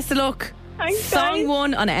you the best of luck. Thanks, Song guys.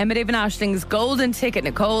 1 on Emma Dave and Ashling's golden ticket.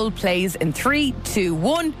 Nicole plays in 3, 2,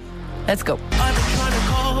 1. Let's go.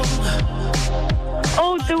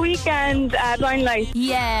 Oh, The Weeknd, Blind Light.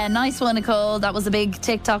 Yeah, nice one, Nicole. That was a big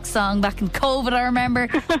TikTok song back in COVID, I remember.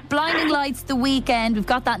 Blinding Lights, The Weeknd. We've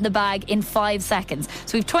got that in the bag in 5 seconds.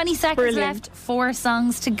 So we've 20 seconds Brilliant. left, 4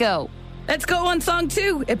 songs to go. Let's go on song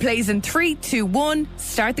 2. It plays in 3, 2, 1.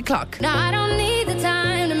 Start the clock. No, I don't need the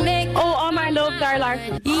time to make. Oh, All My Love, Zara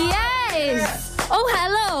Larsson. Yes! Oh,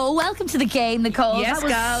 hello. Welcome to the game, Nicole. Yes, that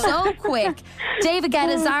was gal. so quick. David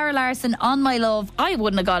Guetta, Zara Larsson, On My Love. I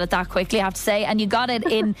wouldn't have got it that quickly, I have to say. And you got it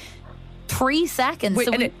in 3 seconds. Wait,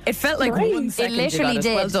 So and it felt like 1 it second. literally you got it.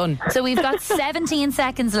 did. Well done. So we've got 17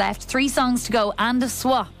 seconds left, 3 songs to go, and a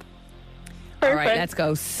swap. All right, let's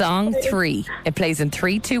go. Song 3. It plays in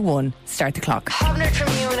 3, 2, 1. Start the clock. Haven't heard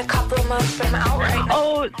from you in a couple of months, but I'm out right now.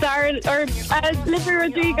 Oh, Zara, or Olivia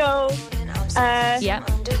Rodrigo. Yeah.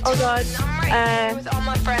 Oh, God. With all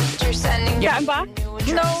my friends that you're sending. Getting Back.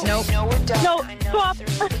 No. Nope. No, Swap.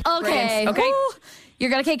 Okay. Brilliant. Okay. Woo. You're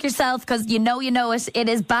going to kick yourself because you know it. It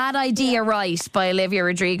is Bad Idea Right by Olivia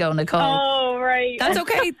Rodrigo, Nicole. Oh, right. That's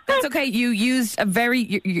okay. That's okay. You used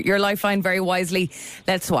your lifeline very wisely.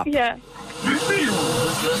 Let's swap. Yeah.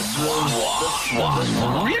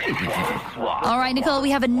 All right, Nicole, we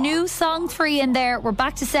have a new song 3 in there. We're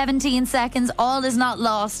back to 17 seconds. All is not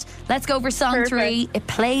lost. Let's go for song Perfect. 3. It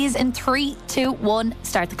plays in 3, 2, 1.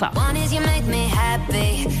 Start the clock. One is you make me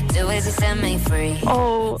happy, 2 is you set me free.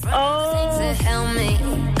 Oh. To help me,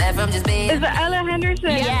 left from just being. Is it Ella Henderson?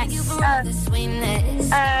 Yes. The sweetness,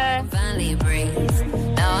 finally breathe.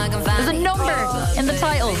 Now I can There's a finally number in the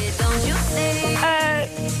title. Don't you see?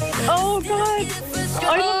 Oh, God.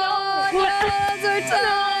 I don't know. now's our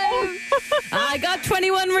time. I got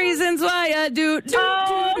 21 reasons why I do.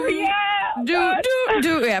 Oh, yeah.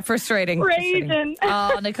 Yeah, frustrating. Raging.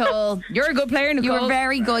 Oh, Nicole. You're a good player, Nicole. You were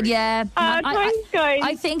very good, yeah. Thanks, guys.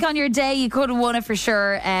 I think on your day you could have won it for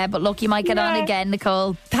sure, but look, you might get on Yeah. again,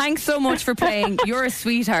 Nicole. Thanks so much for playing. You're a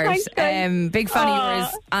sweetheart. Thanks, guys. Big fan Aw. of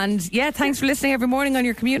yours. And yeah, thanks for listening every morning on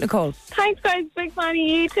your commute, Nicole. Thanks, guys. Big fan of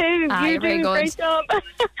you, too. Ah, you you're very do a good. great job.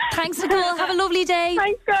 Thanks, Nicole. Have a lovely day.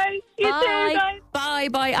 Thanks, guys. You Bye. too, guys.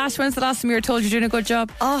 Bye. Ash, when's the last time you were told you're doing a good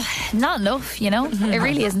job? Oh, not enough, you know. It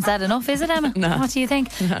really isn't said enough, is it, Emma? No. What do you think?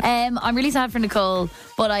 I'm really sad for Nicole,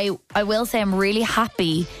 but I will say I'm really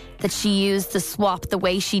happy that she used the swap the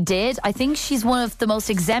way she did. I think she's one of the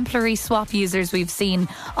most exemplary swap users we've seen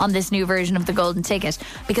on this new version of the Golden Ticket,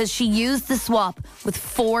 because she used the swap with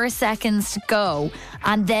 4 seconds to go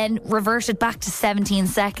and then reverted back to 17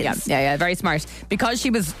 seconds. Yeah, very smart. Because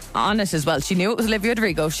she was on it as well. She knew it was Olivia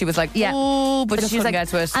Rodrigo. She was like, Yeah. oh, but But she she's couldn't like, get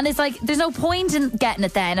to it. and it's like there's no point in getting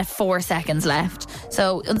it then at 4 seconds left.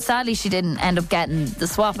 So sadly she didn't end up getting the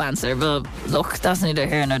swap answer, but look, that's neither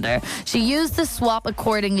here nor there. She used the swap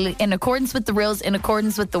accordingly, in accordance with the rules, in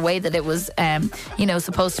accordance with the way that it was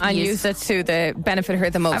supposed to be And used. used it to the benefit her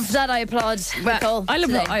the And most. for that I applaud Nicole. I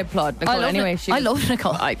today. applaud Nicole. I love Anyway, I love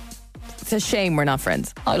Nicole. it's a shame we're not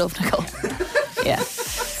friends. I love Nicole. Yeah.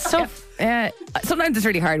 So Yeah, sometimes it's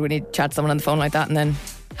really hard when you chat to someone on the phone like that, and then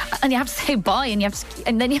And you have to say bye,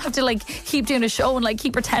 and then you have to like keep doing a show and like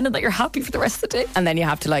keep pretending that you're happy for the rest of the day. And then you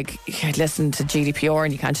have to like listen to GDPR,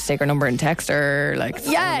 and you can't just take her number and text her. Like, it's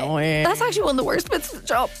so annoying. That's actually one of the worst bits of the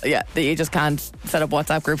job. Yeah, you just can't set up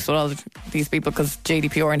WhatsApp groups with all these people because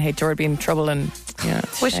GDPR and HR would be in trouble. And yeah,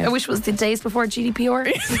 I wish it was the days before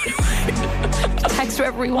GDPR. Text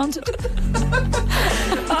whoever we wanted.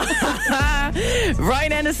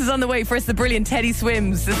 Ryan Ennis is on the way. First, the brilliant Teddy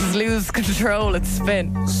Swims. This is Lose Control at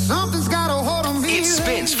Spin. Something's got a hold on me. It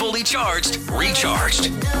spins fully charged, recharged.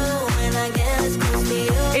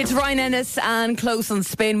 It's Ryan Ennis and Close on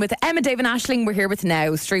Spin with Emma, Dave and Aisling. We're here with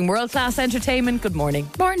Now Stream World Class Entertainment. Good morning.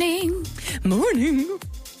 Morning.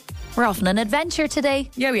 We're off on an adventure today.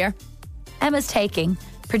 Yeah, we are. Emma's taking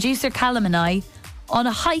producer Callum and I on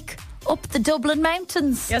a hike up the Dublin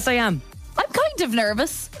mountains. Yes, I am. I'm kind of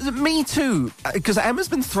nervous. Me too, because Emma's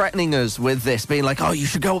been threatening us with this, being like, oh, you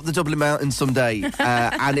should go up the Dublin Mountains someday.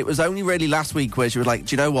 And it was only really last week where she was like,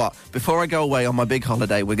 do you know what? Before I go away on my big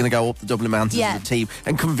holiday, we're going to go up the Dublin Mountains as a team.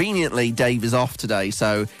 And conveniently, Dave is off today,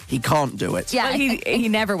 so he can't do it. Yeah, well, he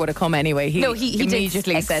never would have come anyway. He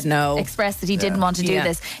immediately said no. Expressed that he didn't want to do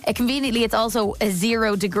this. Conveniently, it's also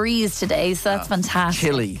 0 degrees today, so that's fantastic.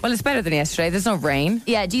 Chilly. Well, it's better than yesterday. There's no rain.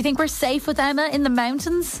 Yeah, do you think we're safe with Emma in the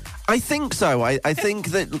mountains? I think so. I think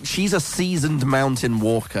that she's a seasoned mountain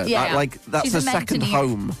walker. Yeah. That's She's a a second mountaineer.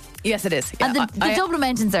 home. Yes, it is. Yeah, And the Dublin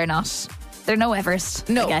Mountains are not. They're no Everest,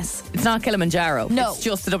 No, I guess. it's not Kilimanjaro. No. It's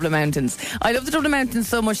just the Dublin Mountains. I love the Dublin Mountains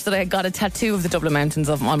so much that I got a tattoo of the Dublin Mountains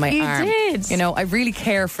on my arm. You did? You know, I really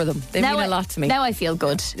care for them. They mean a lot to me. Now I feel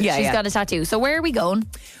good. Yeah, She's yeah. got a tattoo. So where are we going?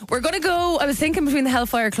 We're going to go, I was thinking between the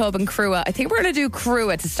Hellfire Club and Crua. I think we're going to do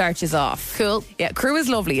Crua to start you off. Cool. Yeah, Crua is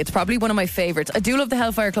lovely. It's probably one of my favourites. I do love the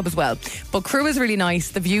Hellfire Club as well. But Crua is really nice.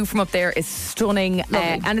 The view from up there is stunning.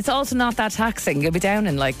 And it's also not that taxing. You'll be down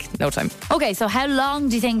in like no time. Okay, so how long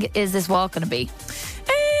do you think is this walk going to be?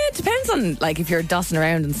 It depends on like if you're dossing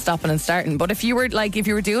around and stopping and starting. But if you were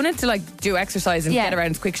doing it to like do exercise and get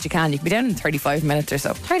around as quick as you can be down in 35 minutes or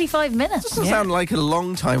so. 35 minutes? Doesn't sound like a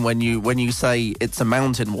long time when you say it's a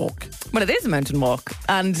mountain walk. Well, it is a mountain walk.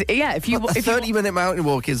 And yeah, if A 30-minute mountain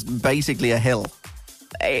walk is basically a hill.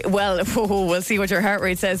 Well, we'll see what your heart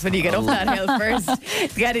rate says when you get up that hill first.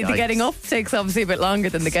 The getting up takes obviously a bit longer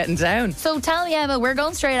than the getting down. So tell me, Emma, we're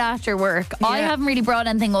going straight after work. I haven't really brought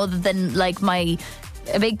anything other than like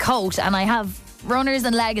a big coat, and I have runners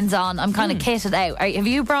and leggings on. I'm kind of kitted out. Have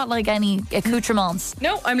you brought like any accoutrements?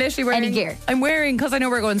 No, I'm literally wearing any gear. I'm wearing, because I know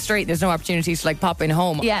we're going straight, there's no opportunity to like pop in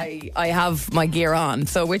home. Yeah. I have my gear on,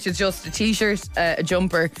 so which is just a t-shirt, a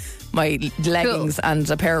jumper, my leggings and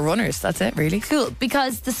a pair of runners. That's it, really. Cool,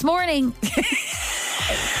 because this morning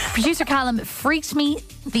producer Callum freaked me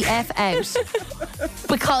the F out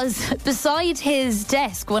because beside his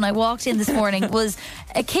desk when I walked in this morning was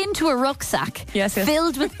akin to a rucksack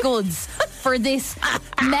filled with goods for this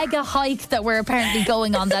mega hike that we're apparently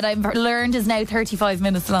going on that I've learned is now 35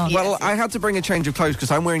 minutes long. Well, I had to bring a change of clothes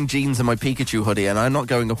because I'm wearing jeans and my Pikachu hoodie, and I'm not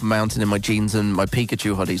going up a mountain in my jeans and my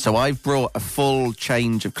Pikachu hoodie. So I've brought a full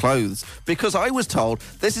change of clothes because I was told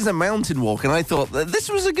this is a mountain walk, and I thought that this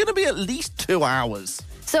was going to be at least 2 hours.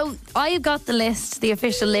 So I've got the list, the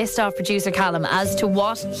official list of producer Callum as to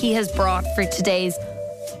what he has brought for today's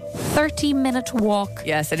 30-minute walk.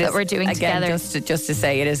 Yes, it is. That we're doing again, together. Just to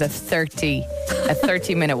say, it is a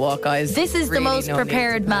 30-minute walk, guys. This is the most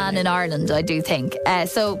prepared man in Ireland, I do think.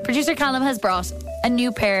 So producer Callum has brought a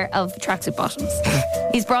new pair of tracksuit bottoms.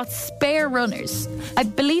 He's brought spare runners. I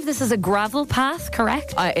believe this is a gravel path,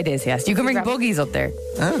 correct? It is, yes. You can bring buggies up there.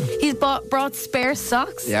 Oh. He's brought spare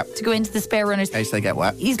socks to go into the spare runners. In case they get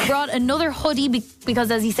wet. He's brought another hoodie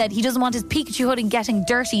because, as he said, he doesn't want his Pikachu hoodie getting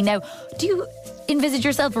dirty. Now, do you envisage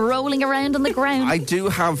yourself rolling around on the ground? I do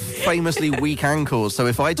have famously weak ankles, so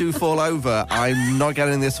if I do fall over, I'm not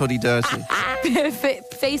getting this hoodie dirty.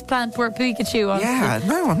 Face plant poor Pikachu on. Yeah,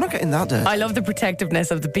 no, I'm not getting that dirty. I love the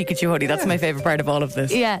protectiveness of the Pikachu hoodie. That's my favourite part of all of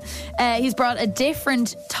this. Yeah. He's brought a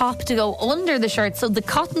different top to go under the shirt. So the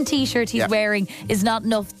cotton t-shirt he's wearing is not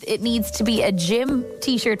enough. It needs to be a gym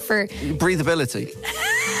t-shirt for breathability.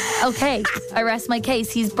 Okay, I rest my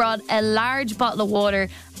case. He's brought a large bottle of water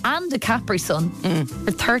and a Capri Sun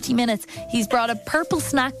for 30 minutes. He's brought a purple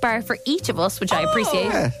snack bar for each of us, which I appreciate.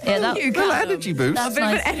 Yeah, that little energy boost. That's a bit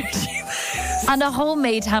nice. of an energy boost. And a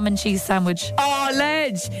homemade ham and cheese sandwich. Oh,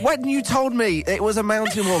 ledge. When you told me it was a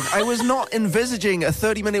mountain walk, I was not envisaging a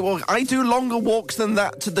 30-minute walk. I do longer walks than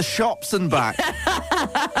that to the shops and back.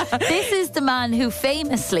 This is the man who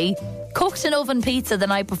famously cooked an oven pizza the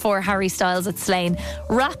night before Harry Styles at Slane,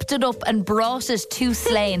 wrapped it up and brought it to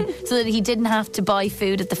Slane so that he didn't have to buy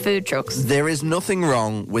food at the food trucks. There is nothing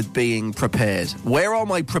wrong with being prepared. Where are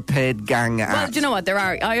my prepared gang at? Well, do you know what? There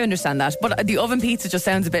are. I understand that. But the oven pizza just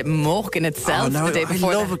sounds a bit muck in itself the day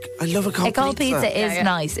before. I love a cold cold pizza is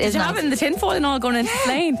nice. Did you have it in the tinfoil and all going into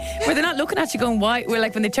Slane? Were they not looking at you going, why? Well,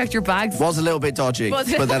 like when they checked your bags? Was a little bit dodgy. But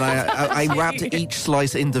then I wrapped each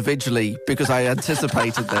slice individually because I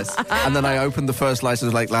anticipated this. And then I opened the first slice and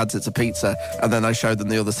was like, lads, it's a pizza. And then I showed them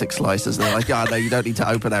the other 6 slices. And they're like, no, you don't need to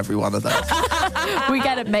open every one of those. We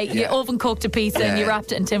get it, mate. You oven cooked a pizza and you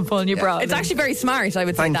wrapped it in tinfoil and you brought it. It's actually very smart, I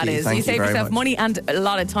would say. Thank you. You save yourself money and a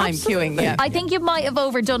lot of time queuing. Yeah. I think you might have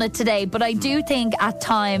overdone it today, but I do think at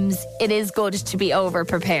times it is good to be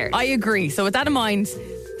over-prepared. I agree. So with that in mind,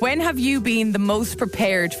 when have you been the most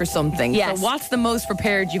prepared for something? Yes. So what's the most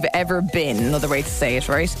prepared you've ever been? Another way to say it,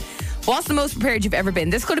 right? What's the most prepared you've ever been?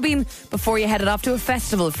 This could have been before you headed off to a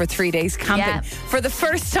festival for 3 days camping. Yeah. For the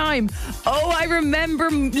first time. Oh, I remember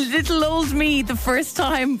little old me the first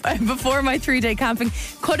time before my 3-day camping.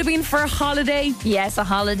 Could have been for a holiday. Yes, a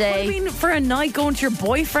holiday. Could have been for a night going to your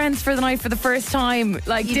boyfriend's for the night for the first time.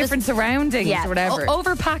 Like different surroundings or whatever.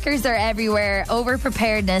 Overpackers are everywhere.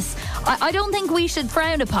 Over-preparedness. I don't think we should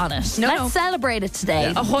frown upon it. Let's celebrate it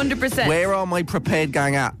today. 100%. Where are my prepared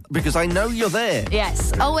gang at? Because I know you're there.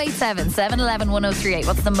 Yes. 087 711 1038.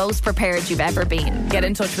 What's the most prepared you've ever been? Get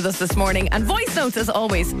in touch with us this morning. And voice notes, as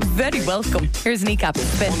always, very welcome. Here's Kneecap and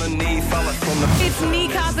Spin. It's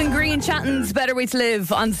Kneecap and Green Chatton's Better Way to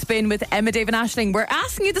Live on Spin with Emma, Dave and Aisling. We're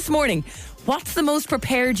asking you this morning, what's the most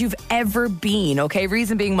prepared you've ever been? Okay,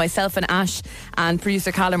 reason being myself and Ash and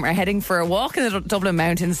producer Callum are heading for a walk in the Dublin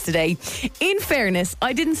Mountains today. In fairness,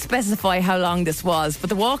 I didn't specify how long this was, but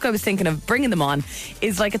the walk I was thinking of bringing them on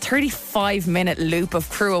is like a 35-minute loop of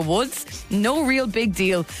Crewe Woods. No real big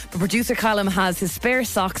deal, but producer Callum has his spare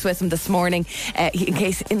socks with him this morning in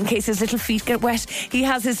case his little feet get wet. He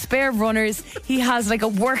has his spare runners. He has like a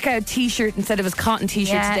workout t-shirt instead of his cotton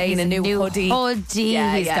t-shirt today and a new hoodie.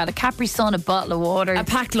 He's got a Capri Sun, a bottle of water, a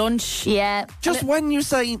packed lunch. Yeah. Just when you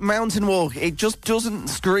say mountain walk, it just doesn't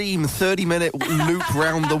scream 30-minute loop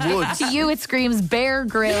round the woods. To you, it screams Bear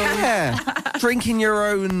Grill. Yeah. Drinking your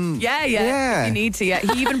own. Yeah. You need to. Yeah.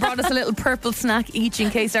 He even brought us a little purple snack each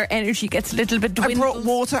in case our energy gets a little bit dwindled. I brought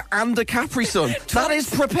water and a Capri Sun. That is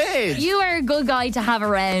prepared. You are a good guy to have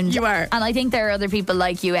around. You are. And I think there are other people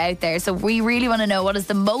like you out there. So we really want to know, what is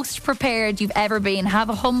the most prepared you've ever been? Have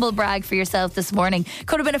a humble brag for yourself this morning.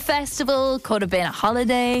 Could have been a festival, could have been a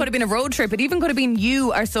holiday, could have been a road trip. It even could have been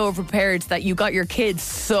you are so prepared that you got your kids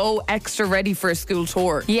so extra ready for a school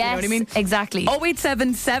tour. Yes, you know what I mean? Exactly.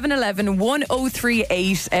 087 711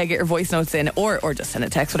 1038. Get your voice notes in or just send a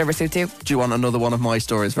text, whatever suits you. Do you want another one of my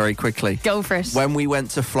stories very quickly? Go for it. When we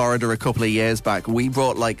went to Florida a couple of years back, we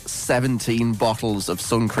brought like 17 bottles of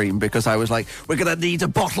sun cream because I was like, we're going to need a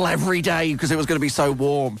bottle every day because it was going to be so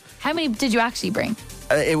warm. How many did you actually bring?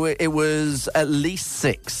 It was at least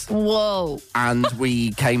 6. Whoa. And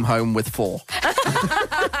we came home with 4.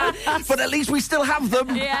 But at least we still have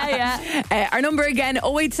them. Yeah. Our number again,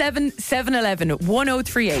 087 711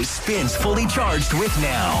 1038. Spins fully charged with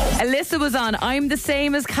now. Alyssa was on. I'm the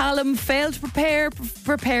same as Callum. Fail to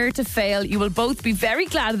prepare to fail. You will both be very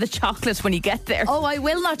glad of the chocolate when you get there. Oh, I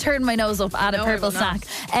will not turn my nose up at a purple snack.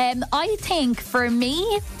 I think for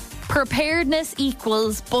me, preparedness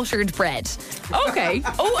equals buttered bread. Okay.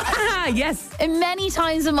 Yes. Many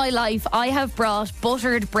times in my life, I have brought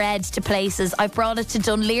buttered bread to places. I've brought it to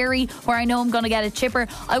Dunleary, where I know I'm going to get a chipper.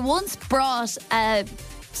 I once brought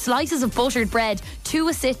slices of buttered bread to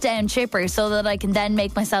a sit-down chipper so that I can then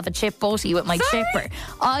make myself a chip butty with my chipper.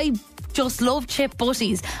 I just love chip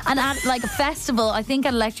butties. And at like a festival, I think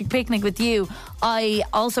at Electric Picnic with you, I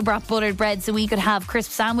also brought buttered bread so we could have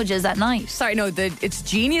crisp sandwiches at night. Sorry, no, it's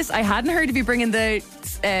genius. I hadn't heard of you bringing the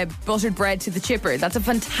buttered bread to the chipper. That's a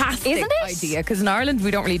fantastic idea, because in Ireland we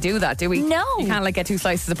don't really do that, do we? No. You can't like get 2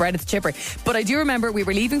 slices of bread at the chipper. But I do remember we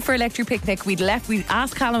were leaving for Electric Picnic. We'd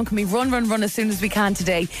asked Callum, can we run as soon as we can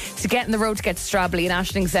today to get in the road to get to Strably, and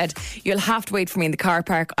Aisling said, you'll have to wait for me in the car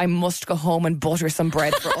park. I must go home and butter some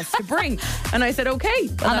bread for us to bring. And I said, okay.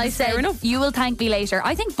 Well, and I said, fair enough. You will thank me later.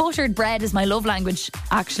 I think buttered bread is my love language,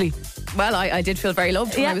 actually. Well, I did feel very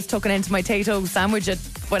loved when I was tucking into my Tato sandwich at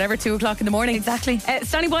 2 o'clock in the morning. Exactly.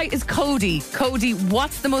 Standing by is Cody. Cody,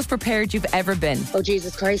 what's the most prepared you've ever been? Oh,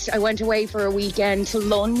 Jesus Christ. I went away for a weekend to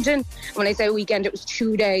London. When I say weekend, it was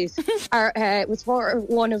 2 days. It was for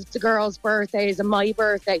one of the girls' birthdays and my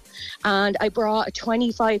birthday. And I brought a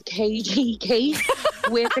 25 kg cake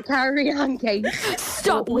with a carry-on cake.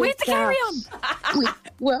 Stop, with the carry-on?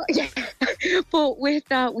 Well, but with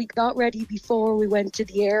that, we got ready before we went to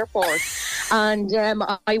the airport. And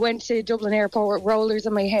I went to Dublin Airport with rollers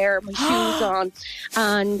in my hair, my shoes on,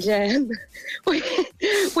 and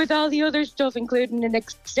with all the other stuff, including an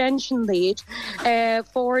extension lead,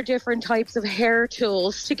 4 different types of hair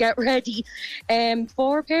tools to get ready,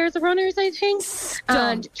 4 pairs of runners, I think,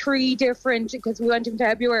 and 3 different, because we went in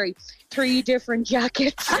February, 3 different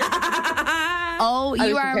jackets. Oh,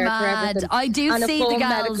 you are mad. I do and see a full the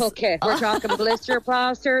gals. medical kit. We're talking blister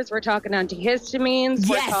plasters. We're talking antihistamines. Yes.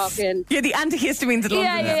 We're talking... Yeah, the antihistamines in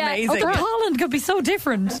London is amazing. Oh, Holland could be so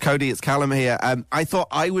different. Cody, it's Callum here. I thought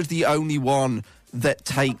I was the only one that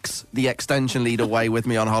takes the extension lead away with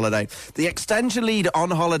me on holiday. The extension lead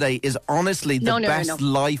on holiday is honestly the best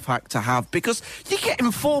life hack to have, because you're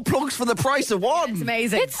getting 4 plugs for the price of 1. It's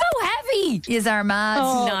amazing. It's so heavy. Is our mad?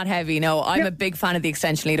 It's not heavy. No, I'm a big fan of the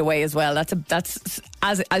extension lead away as well. That's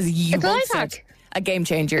as you It's a once life said, hack. a game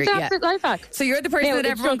changer. It's an absolute life hack. So you're the person that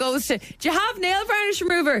everyone goes to. Do you have nail varnish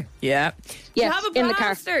remover? Yeah. Do you Yes, have a in the car.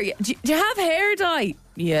 plaster? Yeah. Do you have hair dye?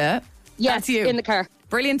 Yeah. Yes, That's you. in the car.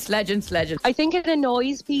 Brilliant, legend. I think it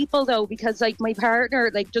annoys people though, because like my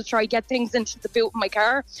partner just try to get things into the boot of my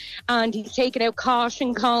car, and he's taking out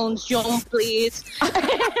caution cones, jump bleeds,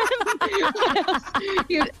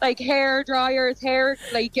 like hair dryers, hair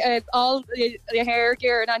all the hair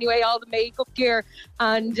gear, and anyway all the makeup gear,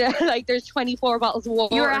 and like there's 24 bottles of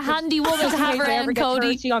water. You're a handy woman to have around,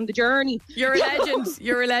 Cody. On the journey. You're a legend.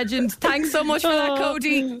 You're a legend. Thanks so much for that,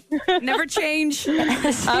 Cody. Never change.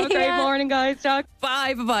 Have a great morning, guys. Talk. Bye.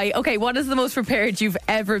 Okay, what is the most prepared you've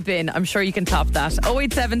ever been? I'm sure you can top that.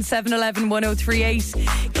 087 711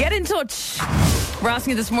 1038. Get in touch. We're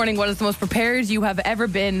asking you this morning, what is the most prepared you have ever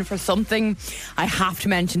been for something? I have to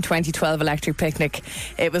mention 2012 Electric Picnic.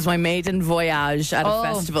 It was my maiden voyage at a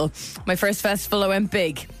festival. My first festival, I went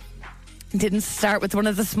big. Didn't start with one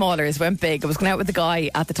of the smallers, went big. I was going out with a guy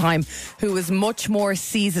at the time who was much more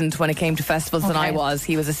seasoned when it came to festivals than I was.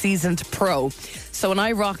 He was a seasoned pro. So when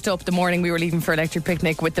I rocked up the morning we were leaving for Electric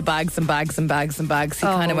Picnic with the bags and bags and bags and bags, he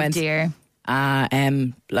kind of went, dear.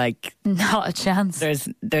 Like, not a chance.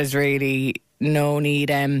 There's really no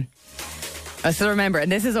need. I still remember,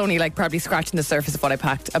 and this is only like probably scratching the surface of what I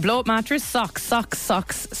packed. A blow-up mattress, socks.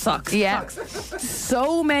 Yeah.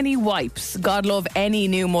 So many wipes. God love any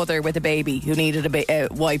new mother with a baby who needed a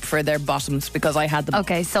wipe for their bottoms, because I had them.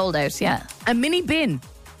 Okay, sold out, yeah. A mini bin.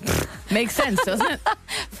 Makes sense, doesn't it?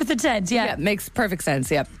 For the tent, yeah. Yeah, makes perfect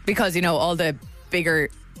sense, yeah. Because, all the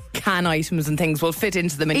bigger can items and things will fit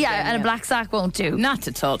into the mini bin. And a black sack won't do. Not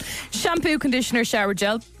at all. Shampoo, conditioner, shower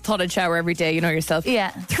gel. Thought I'd shower every day, you know yourself. Yeah.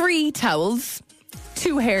 3 towels,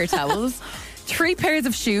 2 hair towels, 3 pairs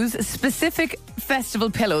of shoes, specific festival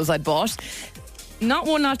pillows I'd bought. Not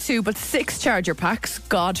 1, not 2, but 6 charger packs.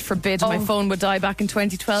 God forbid my phone would die back in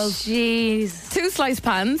 2012. Jeez. 2 slice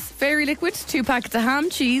pans, Fairy Liquid, 2 packets of ham,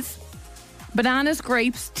 cheese, bananas,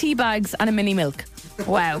 grapes, tea bags, and a mini milk.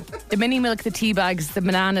 Wow. The mini milk, the tea bags, the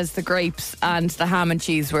bananas, the grapes, and the ham and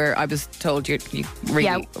cheese were, I was told, you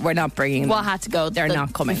really, we're not bringing them. What had to go? They're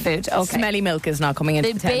not coming. The food, okay. Smelly milk is not coming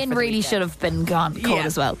into the the tent bin for the really weekend. should have been gone cold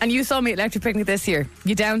as well. And you saw me at Electric Picnic this year.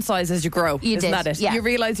 You downsize as you grow. You Isn't did, that it? yeah. You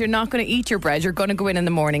realise you're not going to eat your bread. You're going to go in the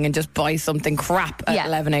morning and just buy something crap at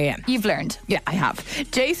 11 a.m. You've learned. Yeah, I have.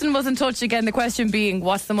 Jason was in touch again. The question being,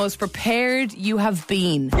 what's the most prepared you have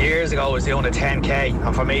been? Years ago I was doing a 10k,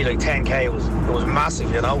 and for me 10k was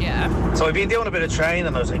massive, Yeah. So I've been doing a bit of training,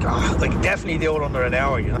 and I was like definitely do it under an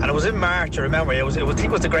hour, And it was in March, I remember. I think it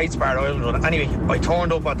was the Great Spar Island run. Anyway, I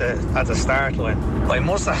turned up at the start line. I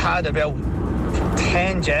must have had about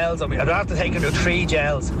 10 gels on me. I'd have to take about 3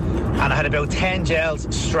 gels, and I had about 10 gels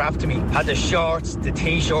strapped to me. Had the shorts, the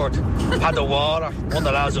t-shirt, had the water. One of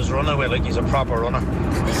the lads was running with like he's a proper runner.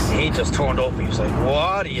 He just turned up. He was like,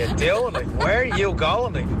 "What are you doing? Like, where are you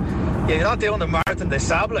going? Like, you're not doing the Marathon des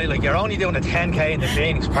Sables. Like, you're only doing a 10k in the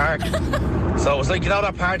Phoenix Park." So it was like,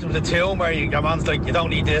 that part of the tomb where your man's like, you don't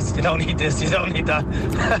need this, you don't need this, you don't need that.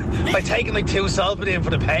 Like taking 2 Solpadeine for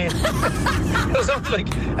the pain. It was up like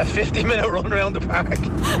a 50-minute run around the park.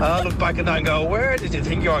 And I look back at that and go, where did you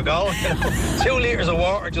think you were going? 2 litres of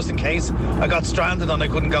water just in case I got stranded and I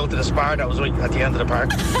couldn't go to the Spar that was right at the end of the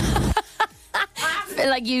park.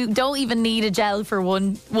 Like, you don't even need a gel for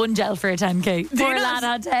one gel for a 10k. Poor lad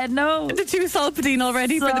had 10, no. The 2 Solpadeine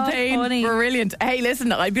already So for the pain. funny. Brilliant. Hey,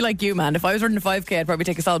 listen, I'd be like you, man. If I was running a 5k, I'd probably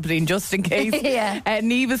take a Solpadeine just in case. Yeah.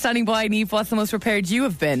 Neve is standing by. Neve, what's the most prepared you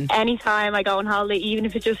have been? Anytime I go on holiday, even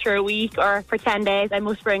if it's just for a week or for 10 days, I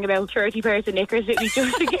must bring about 30 pairs of knickers with me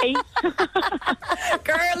just in case.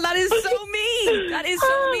 Girl, that is so me. That is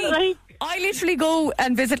so me. I literally go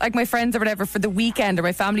and visit like my friends or whatever for the weekend, or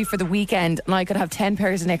my family for the weekend, and I could have 10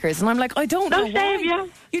 pairs of knickers, and I'm like, I don't know why.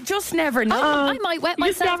 You just never know. I might wet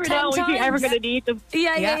myself 10 times. You just never know if you're ever going to need them.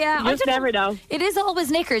 Yeah. You just never know. It is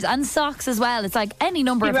always knickers and socks as well. It's like any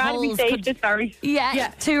number of holes. You'd rather be safe, sorry.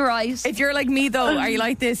 Yeah, too right. If you're like me though, are you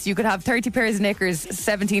like this? You could have 30 pairs of knickers,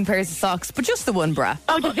 17 pairs of socks, but just the one bra.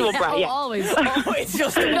 Oh, just the one bra, yeah. Always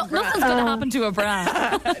just the one bra. Nothing's going to happen to a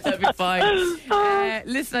bra. That'd be fine.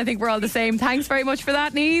 Listen, I think we're all the same. Thanks very much for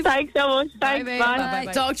that, Niamh. Thanks so much. Thanks. Bye.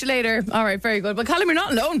 Talk to you later. All right, very good. Well, Callum, you're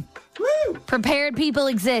not alone. Woo! Prepared people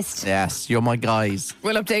exist. Yes, you're my guys.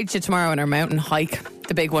 We'll update you tomorrow on our mountain hike,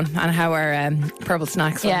 the big one, and how our purple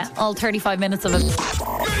snacks went. Yeah, all 35 minutes of it. It's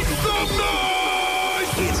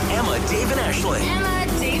Emma, Dave and Ashling.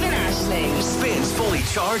 Emma, Dave and Ashling. Spins Fully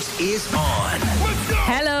Charged is on.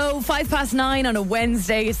 Hello, 9:05 on a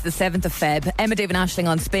Wednesday. It's the 7th of Feb. Emma, Dave and Ashling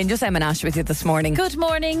on Spin. Just Emma and Ash with you this morning. Good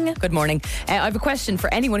morning. Good morning. I have a question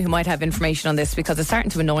for anyone who might have information on this, because it's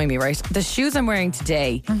starting to annoy me, right? The shoes I'm wearing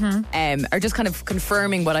today are just kind of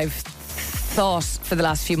confirming what I've thought for the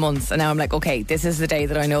last few months, and now I'm like, okay, this is the day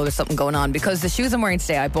that I know there's something going on, because the shoes I'm wearing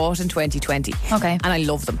today I bought in 2020. Okay. And I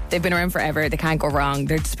love them. They've been around forever. They can't go wrong.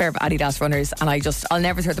 They're just a pair of Adidas runners, and I'll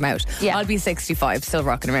never throw them out. Yeah. I'll be 65 still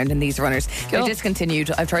rocking around in these runners. Cool. They're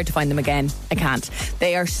discontinued. I've tried to find them again. I can't.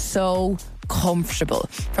 They are so comfortable.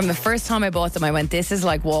 From the first time I bought them, I went, this is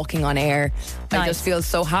like walking on air. Nice. I just feel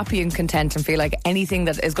so happy and content, and feel like anything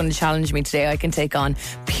that is going to challenge me today I can take on,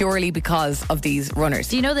 purely because of these runners.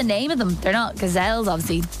 Do you know the name of them? They're not gazelles,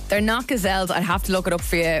 obviously. They're not gazelles. I'd have to look it up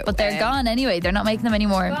for you. But they're gone anyway. They're not making them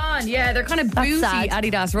anymore. Gone, yeah. They're kind of That's boozy sad.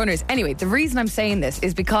 Adidas runners. Anyway, the reason I'm saying this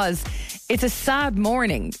is because it's a sad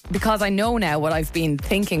morning, because I know now what I've been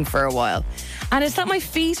thinking for a while. And it's that my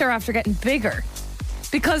feet are after getting bigger.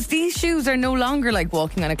 Because these shoes are no longer like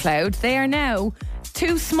walking on a cloud. They are now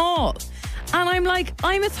too small. And I'm like,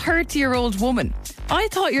 I'm a 30-year-old woman. I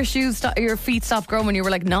thought your feet stopped growing when you were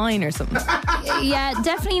like 9 or something. Yeah,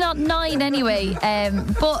 definitely not 9 anyway.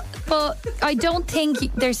 But I don't think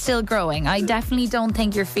they're still growing. I definitely don't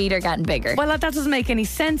think your feet are getting bigger. Well, that doesn't make any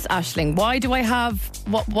sense, Ashling. Why do I have...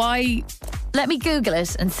 Why... Let me Google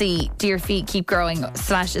it and see, do your feet keep growing? /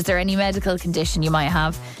 is there any medical condition you might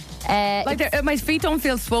have? My feet don't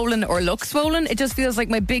feel swollen or look swollen. It just feels like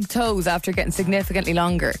my big toes after getting significantly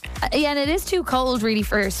longer. Yeah, and it is too cold really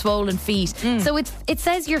for swollen feet. So it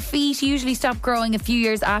says your feet usually stop growing a few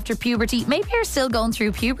years after puberty. Maybe you're still going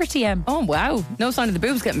through puberty, Em. Oh wow, no sign of the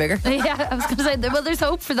boobs getting bigger. Yeah, I was going to say, well, there's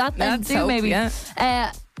hope for that then too, hope, maybe.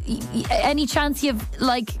 yeah. Any chance you've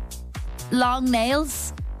like long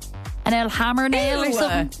nails? An old hammer nail or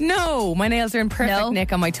something? No, my nails are in perfect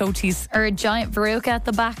nick on my toesies. Or a giant veruca at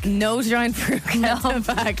the back? No giant veruca at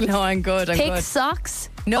the back. No, I'm good. Thick socks?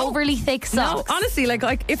 No. Overly thick socks? No, honestly,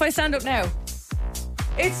 like if I stand up now,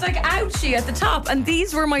 it's like ouchy at the top. And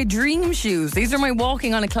these were my dream shoes. These are my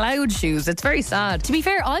walking on a cloud shoes. It's very sad. To be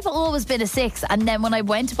fair, I've always been a 6, and then when I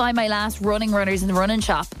went to buy my last running runners in the running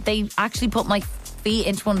shop, they actually put my feet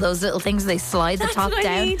into one of those little things they slide the top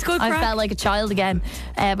down. I felt like a child again,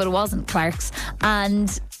 but it wasn't Clark's.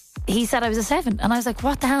 And he said I was a 7, and I was like,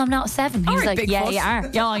 what the hell, I'm not a 7. He was like, yeah, you are.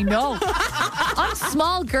 Yeah, I know. I'm a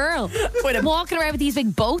small girl walking around with these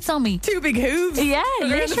big boats on me. 2 big hooves. Yeah,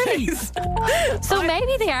 literally. So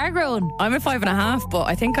maybe they are growing. I'm a 5.5, but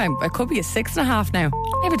I think I could be a 6.5 now.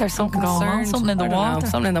 Maybe there's something going on. Something in the water.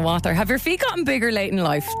 Something in the water. Have your feet gotten bigger late in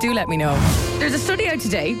life? Do let me know. There's a study out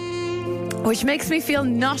today which makes me feel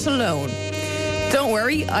not alone. Don't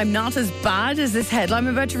worry, I'm not as bad as this headline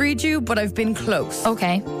I'm about to read you, but I've been close.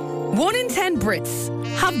 Okay. 1 in 10 Brits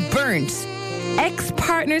have burnt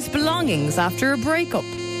ex-partner's belongings after a breakup.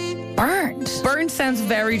 Burnt? Burnt sounds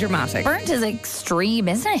very dramatic. Burnt is extreme,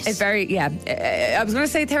 isn't it? It's very, I was going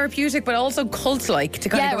to say therapeutic, but also cult-like, to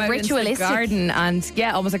kind of go out ritualistic. into the garden and,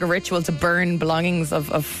 almost like a ritual to burn belongings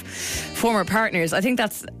of former partners. I think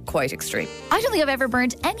that's quite extreme. I don't think I've ever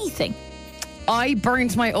burnt anything. I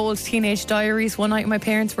burnt my old teenage diaries one night when my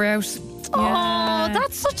parents were out. Oh,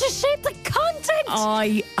 that's such a shame. The content.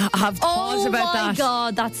 I have thought about that. Oh my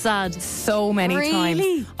God, that's sad. So many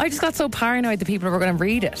times. I just got so paranoid that people were going to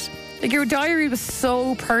read it. Like, your diary was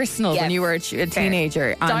so personal when you were a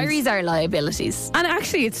teenager. Diaries are liabilities. And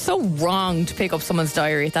actually, it's so wrong to pick up someone's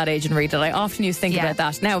diary at that age and read it. I often used to think about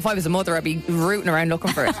that. Now, if I was a mother, I'd be rooting around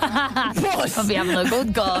looking for it. I'd be having a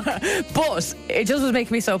good go. But it just was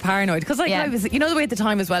making me so paranoid. Because, I was, you know, the way at the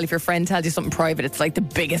time as well, if your friend tells you something private, it's like the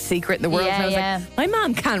biggest secret in the world. And I was like, my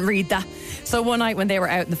mom can't read that. So one night when they were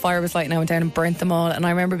out and the fire was lighting, I went down and burnt them all. And I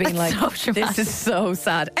remember being like, this is so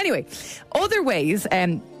sad. Anyway, other ways,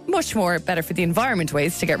 much more better for the environment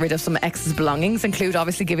ways to get rid of some ex's belongings include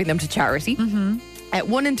obviously giving them to charity.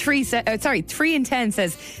 3 in 10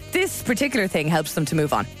 says this particular thing helps them to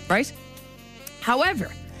move on, right? However,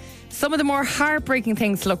 some of the more heartbreaking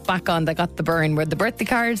things to look back on that got the burn were the birthday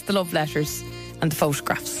cards, the love letters, and the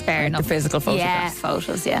photographs. Fair enough. The physical photographs. Yeah,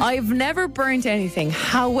 photos, yeah. I've never burnt anything.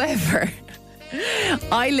 However,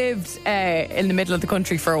 I lived in the middle of the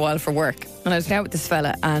country for a while for work, and I was out with this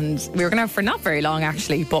fella, and we were going out for not very long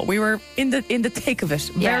actually, but we were in the thick of it,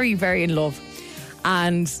 very, very in love.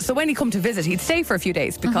 And so when he come to visit, he'd stay for a few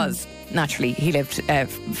days because naturally he lived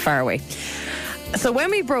far away. So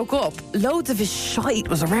when we broke up, loads of his shite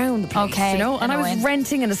was around the place, Okay, you know, and I was annoying.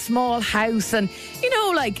 renting in a small house, and you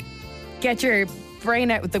know, like, get your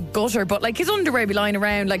brain out with the gutter, but like his underwear would be lying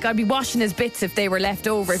around, like I'd be washing his bits if they were left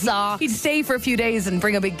over. Socks. He'd stay for a few days and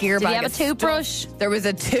bring a big gear Did bag. he have a of stuff. toothbrush? There was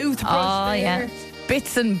a toothbrush there.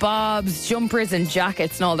 Bits and bobs, jumpers and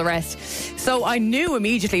jackets and all the rest. So I knew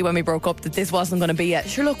immediately when we broke up that this wasn't going to be it.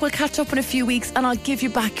 Sure, look, we'll catch up in a few weeks and I'll give you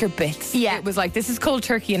back your bits. Yeah. It was like, this is cold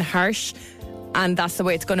turkey and harsh, and that's the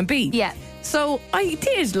way it's going to be. Yeah. So I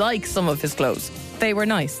did like some of his clothes. They were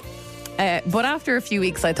nice. But after a few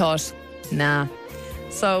weeks I thought, nah.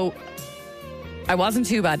 So I wasn't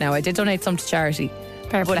too bad now. I did donate some to charity.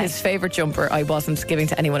 Fair But play. his favourite jumper I wasn't giving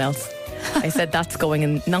to anyone else. I said that's going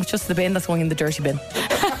in not just the bin, that's going in the dirty bin.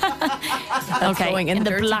 That's going in the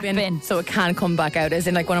dirty black bin. so it can come back out. As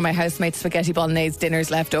in, like, one of my housemates' spaghetti bolognese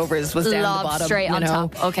dinners leftovers was down Lobbed the bottom, straight you on know.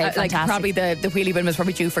 top. Okay, Like fantastic. probably the wheelie bin was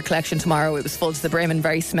probably due for collection tomorrow. It was full to the brim and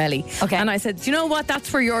very smelly. Okay. And I said, do you know what?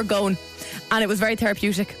 That's where you're going. And it was very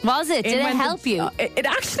therapeutic. Was it? Did it when help you? It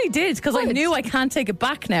actually did, because I Good. knew I can't take it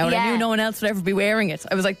back now, and I Yeah. knew no one else would ever be wearing it.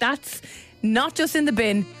 I was like, that's not just in the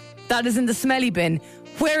bin, that is in the smelly bin,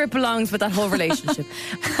 where it belongs with that whole relationship.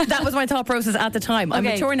 That was my thought process at the time. I'm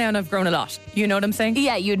Okay. mature now and I've grown a lot. You know what I'm saying?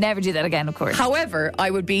 Yeah, you'd never do that again, of course. However,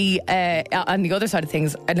 I would be, on the other side of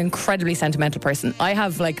things, an incredibly sentimental person. I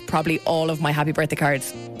have, like, probably all of my happy birthday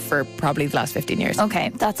cards for probably the last 15 years.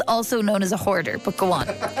 Okay, that's also known as a hoarder, but go on.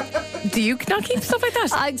 Do you not keep stuff like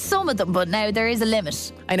that? Some of them, but now there is a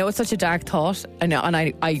limit. I know it's such a dark thought. I know, and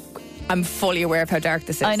I'm fully aware of how dark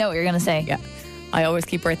this is. I know what you're going to say. Yeah. I always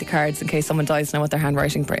keep birthday cards in case someone dies and I want their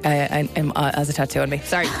handwriting as a tattoo on me.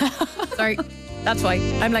 Sorry. Sorry. That's why.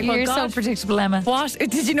 I'm like, You're well, God, so predictable, Emma. what?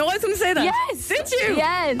 Did you know I was going to say that? Yes. Did you?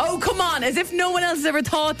 Yes. Oh, come on. As if no one else has ever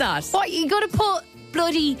thought that. What, you got to put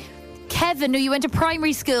bloody Kevin, who you went to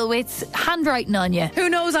primary school with, handwriting on you? Who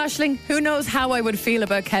knows, Aisling? Who knows how I would feel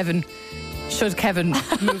about Kevin should Kevin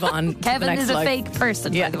move on to the Kevin next is a life. fake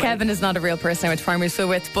person. Yeah, by the way. Kevin is not a real person I went to primary school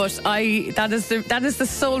with, but that is the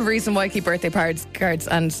sole reason why I keep birthday cards,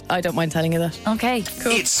 and I don't mind telling you that. Okay.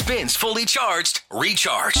 Cool. It spins fully charged,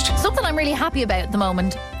 recharged. Something I'm really happy about at the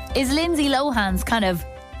moment is Lindsay Lohan's kind of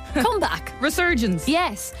comeback. Resurgence.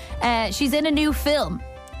 Yes. She's in a new film.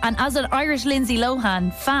 And as an Irish Lindsay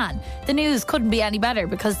Lohan fan, the news couldn't be any better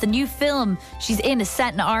because the new film she's in is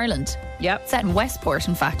set in Ireland. Yep. Set in Westport,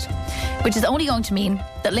 in fact. Which is only going to mean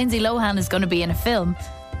that Lindsay Lohan is going to be in a film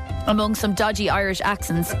among some dodgy Irish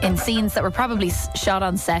accents in scenes that were probably shot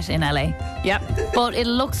on set in LA. Yep. But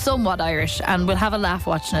it'll look somewhat Irish and we'll have a laugh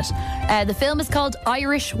watching it. The film is called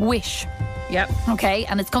Irish Wish. Yep. Okay,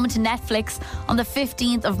 and it's coming to Netflix on the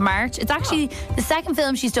 15th of March. It's actually the second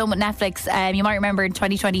film she's done with Netflix. You might remember in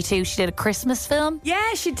 2022 she did a Christmas film.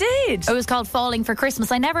 Yeah, she did. It was called Falling for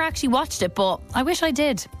Christmas. I never actually watched it, but I wish I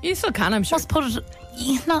did. You still can, I'm sure. Must put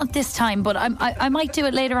it, not this time, but I might do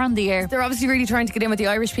it later on the year. They're obviously really trying to get in with the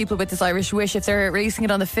Irish people with this Irish Wish if they're releasing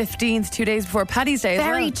it on the 15th, 2 days before Paddy's Day as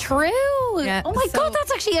Very well. true. Yeah, Oh my so- God,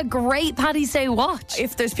 that's actually a great Paddy's Day watch.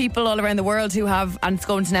 If there's people all around the world who have, and it's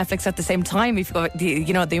going to Netflix at the same time, if you've got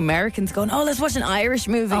the Americans going, oh, let's watch an Irish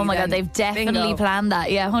movie. Oh my then God, they've definitely bingo. planned that.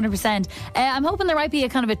 Yeah, 100%. I'm hoping there might be a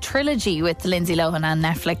kind of a trilogy with Lindsay Lohan and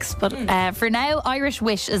Netflix. But for now, Irish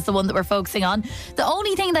Wish is the one that we're focusing on. The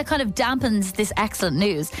only thing that kind of dampens this excellent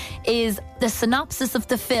news is the synopsis of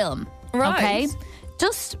the film. Right. Okay?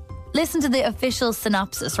 Just listen to the official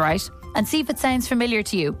synopsis, right? And see if it sounds familiar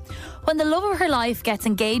to you. When the love of her life gets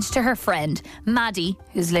engaged to her friend, Maddie,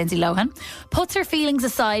 who's Lindsay Lohan, puts her feelings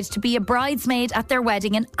aside to be a bridesmaid at their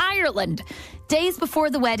wedding in Ireland. Days before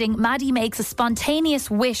the wedding, Maddie makes a spontaneous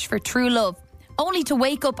wish for true love, only to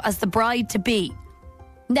wake up as the bride-to-be.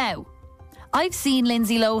 Now, I've seen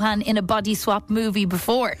Lindsay Lohan in a body swap movie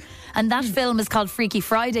before. And that film is called Freaky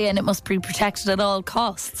Friday, and it must be protected at all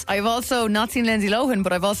costs. I've also not seen Lindsay Lohan,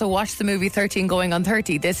 but I've also watched the movie 13 Going on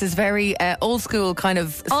 30. This is very old school kind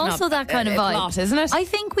of also that kind of vibe, plot, isn't it? I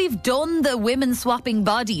think we've done the women swapping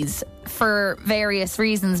bodies for various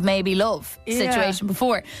reasons, maybe love situation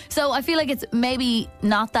before. So I feel like it's maybe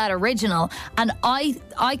not that original. And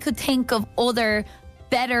I could think of other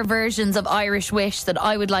better versions of Irish Wish that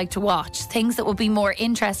I would like to watch, things that would be more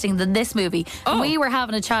interesting than this movie. We were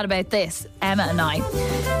having a chat about this, Emma and I.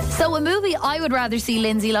 So a movie I would rather see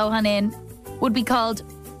Lindsay Lohan in would be called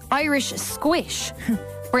Irish Squish,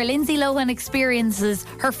 where Lindsay Lohan experiences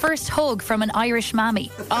her first hug from an Irish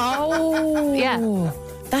mammy. Oh yeah,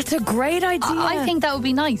 that's a great idea. I think that would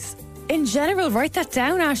be nice. In general, write that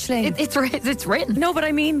down, Aisling. It's written. No, but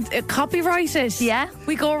I mean, copyright it. Yeah.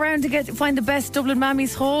 We go around to find the best Dublin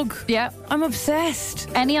Mammy's hug. Yeah. I'm obsessed.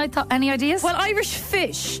 Any ideas? Well, Irish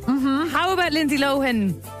Fish. Mm-hmm. How about Lindsay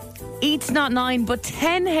Lohan eats not 9 but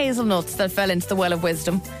 10 hazelnuts that fell into the well of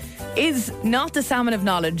wisdom, is not the salmon of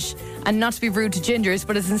knowledge, and not to be rude to gingers,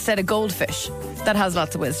 but is instead a goldfish that has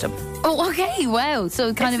lots of wisdom. Oh, okay, wow. So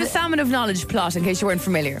it's the salmon of knowledge plot, in case you weren't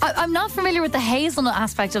familiar. I'm not familiar with the hazelnut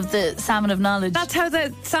aspect of the salmon of knowledge. That's how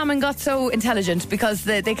the salmon got so intelligent, because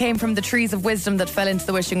they came from the trees of wisdom that fell into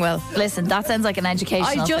the wishing well. Listen, that sounds like an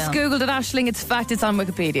educational I just film. Googled it, Aisling. It's fact. It's on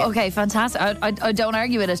Wikipedia. Okay, fantastic. I don't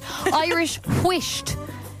argue with it. Irish Whished.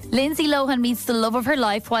 Lindsay Lohan meets the love of her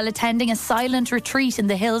life while attending a silent retreat in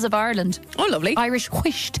the hills of Ireland. Oh, lovely. Irish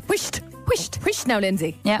Whished. Whished now,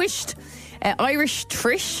 Lindsay. Yeah. Whished. Irish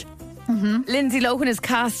Trish. Mm-hmm. Lindsay Lohan is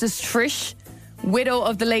cast as Trish, widow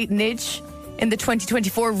of the late Nidge, in the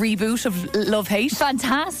 2024 reboot of Love Hate.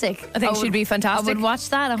 Fantastic. I think she'd be fantastic. I would watch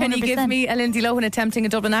that 100%. Can you give me a Lindsay Lohan attempting a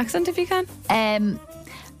Dublin accent if you can?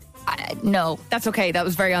 No. That's okay. That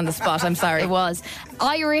was very on the spot. I'm sorry. It was.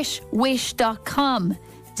 IrishWish.com.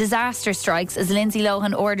 Disaster strikes as Lindsay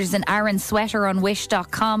Lohan orders an Aran sweater on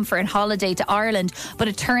Wish.com for a holiday to Ireland, but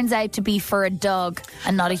it turns out to be for a dog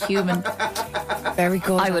and not a human. Very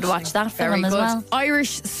good. I would watch that film as well.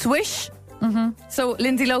 Irish Swish. Mm-hmm. So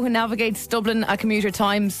Lindsay Lohan navigates Dublin at commuter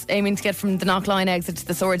times, aiming to get from the Knockline exit to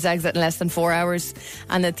the Swords exit in less than 4 hours.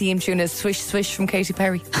 And the theme tune is Swish Swish from Katy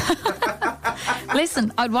Perry.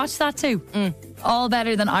 Listen, I'd watch that too. All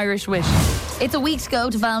better than Irish Wish. It's a week to go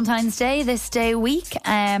to Valentine's Day this day week.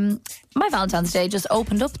 My Valentine's Day just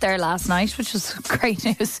opened up there last night, which was great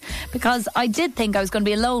news, because I did think I was going to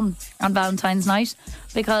be alone on Valentine's night,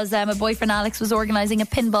 because my boyfriend Alex was organising a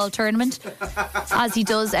pinball tournament, as he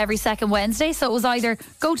does every second Wednesday. So it was either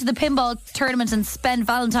go to the pinball tournament and spend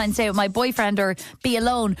Valentine's Day with my boyfriend, or be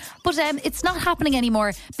alone. But it's not happening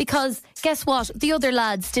anymore, because guess what? The other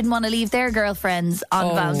lads didn't want to leave their girlfriends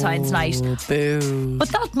on Valentine's night. Boo. But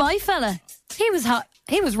that my fella, he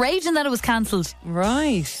was raging that it was cancelled.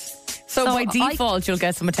 Right. So by default, you'll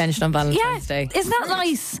get some attention on Valentine's Day. Isn't that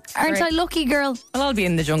nice? Aren't I lucky, girl? Well, I'll be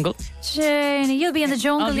in the jungle. Janie, you'll be in the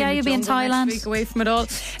jungle. You'll be in Thailand. Next week, away from it all.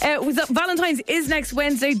 Valentine's is next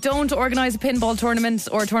Wednesday. Don't organise a pinball tournament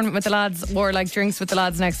or a tournament with the lads, or like drinks with the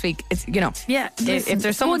lads next week. It's, Yeah. If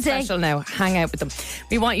there's someone special now, hang out with them.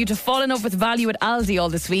 We want you to fall in love with value at Aldi all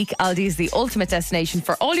this week. Aldi is the ultimate destination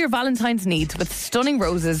for all your Valentine's needs, with stunning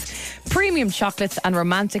roses, premium chocolates, and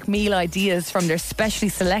romantic meal ideas from their specially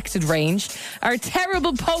selected range. Our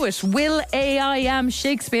terrible poet Will A.I.M.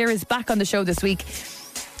 Shakespeare is back on the show this week,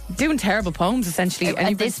 doing terrible poems essentially,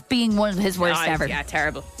 and this being one of his worst ever. Yeah,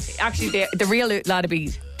 terrible. Actually, the real lad would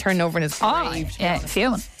be turning over in his grave. Yeah,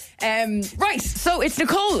 fuming. Right, so it's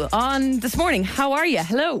Nicole on this morning. How are you?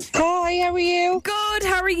 Hello. Hi, how are you? Good,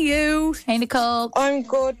 how are you? Hey, Nicole. I'm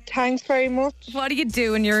good, thanks very much. What are you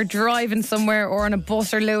doing? You're driving somewhere or on a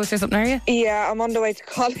bus or Lewis or something, are you? Yeah, I'm on the way to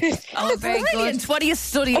college. Oh, very good. What are you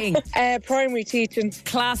studying? Primary teaching.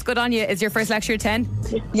 Class, good on you. Is your first lecture at 10?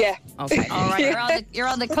 Yeah. Okay. All right, you're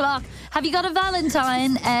on the clock. Have you got a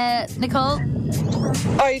Valentine, Nicole?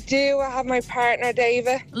 I do. I have my partner,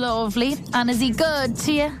 David. Lovely. And is he good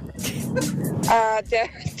to you?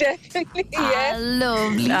 Definitely, yeah.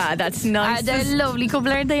 Lovely. That's nice. They're a lovely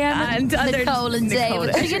couple, aren't they, Emma? And Nicole and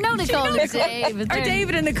David. You know Nicole and David. Or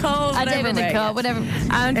David and Nicole. David and Nicole, whatever.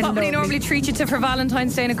 And what would he normally treat you to for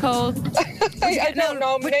Valentine's Day, Nicole? I don't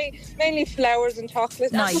know. Mainly flowers and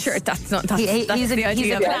chocolates. Nice. Sure, that's not. He's the idea.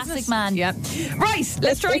 He's a classic man. Yeah. Right,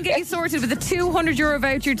 let's try and get you sorted with a €200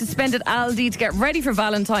 voucher to spend at Aldi to get ready for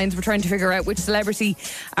Valentine's. We're trying to figure out which celebrity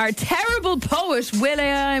our terrible poet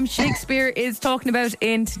William Shakespeare is talking about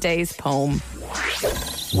in today's poem.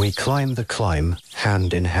 We climb the climb,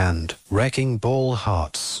 hand in hand, wrecking ball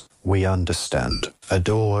hearts. We understand,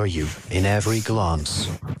 adore you in every glance.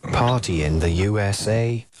 Party in the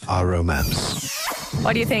USA, our romance.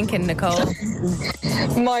 What are you thinking, Nicole?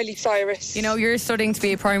 Miley Cyrus. You know, you're studying to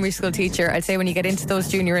be a primary school teacher. I'd say when you get into those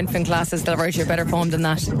junior infant classes, they'll write you a better poem than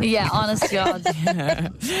that. Yeah, honest to God.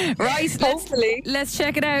 Right, let's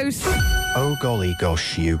check it out. Oh golly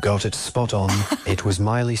gosh, you got it spot on. It was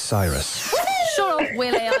Miley Cyrus. Shut up,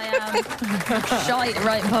 Willie, I am. Shy at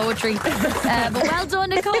writing poetry. But well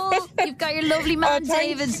done, Nicole. You've got your lovely man,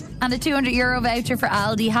 David, and a €200 voucher for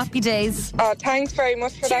Aldi. Happy days. Thanks very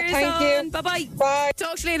much for that. Thank you. Bye-bye. Bye.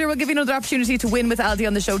 Talk to you later. We'll give you another opportunity to win with Aldi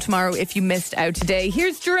on the show tomorrow if you missed out today.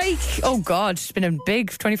 Here's Drake. Oh, God. It's been a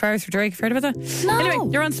big 24 hours for Drake. Have you heard about that? No. Anyway,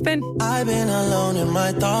 you're on Spin. I've been alone in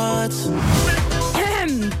my thoughts.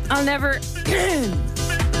 I'll never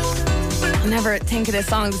think of this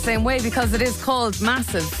song the same way because it is called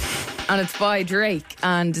Massive and it's by Drake,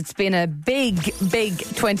 and it's been a big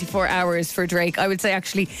 24 hours for Drake. I would say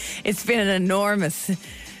actually it's been an enormous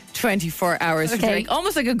 24 hours for Drake.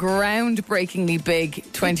 Almost like a groundbreakingly big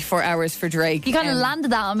 24 hours for Drake. You kind of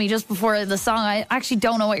landed that on me just before the song. I actually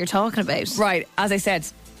don't know what you're talking about. Right, as I said,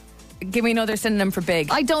 give me another synonym for big.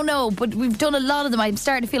 I don't know, but we've done a lot of them. I'm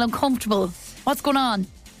starting to feel uncomfortable. What's going on?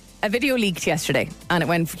 A video leaked yesterday and it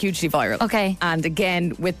went hugely viral. Okay. And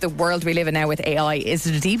again, with the world we live in now with AI, is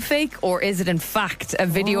it a deep fake or is it in fact a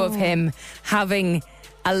video of him having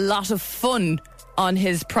a lot of fun on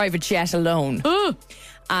his private jet alone?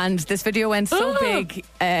 And this video went so big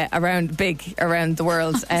around the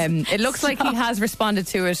world. It looks like he has responded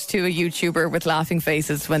to it to a YouTuber with laughing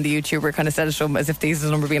faces when the YouTuber kind of said it to him as if this is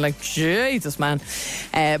a number being like, Jesus, man.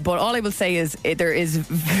 But all I will say is there is,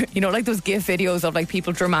 you know, like those GIF videos of like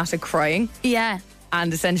people dramatic crying. Yeah.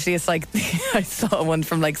 And essentially it's like, I saw one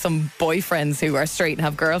from like some boyfriends who are straight and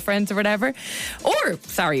have girlfriends or whatever. Or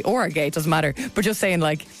are gay, it doesn't matter. But just saying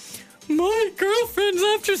like, my girlfriend's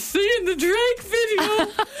after seeing the Drake video.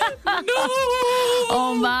 No.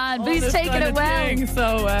 Oh man, but he's taking it well.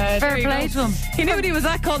 So fair play to him. He knew what he was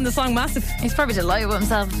at, calling the song Massive. He's probably delighted with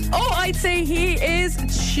himself. Oh, I'd say he is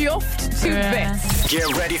chuffed to bits.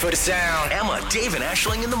 Get ready for the sound. Emma, Dave, and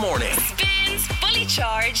Aisling in the morning. Spins Fully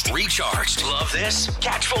Charged. Recharged. Love this?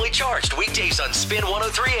 Catch Fully Charged weekdays on Spin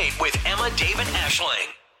 103.8 with Emma, Dave, and Aisling.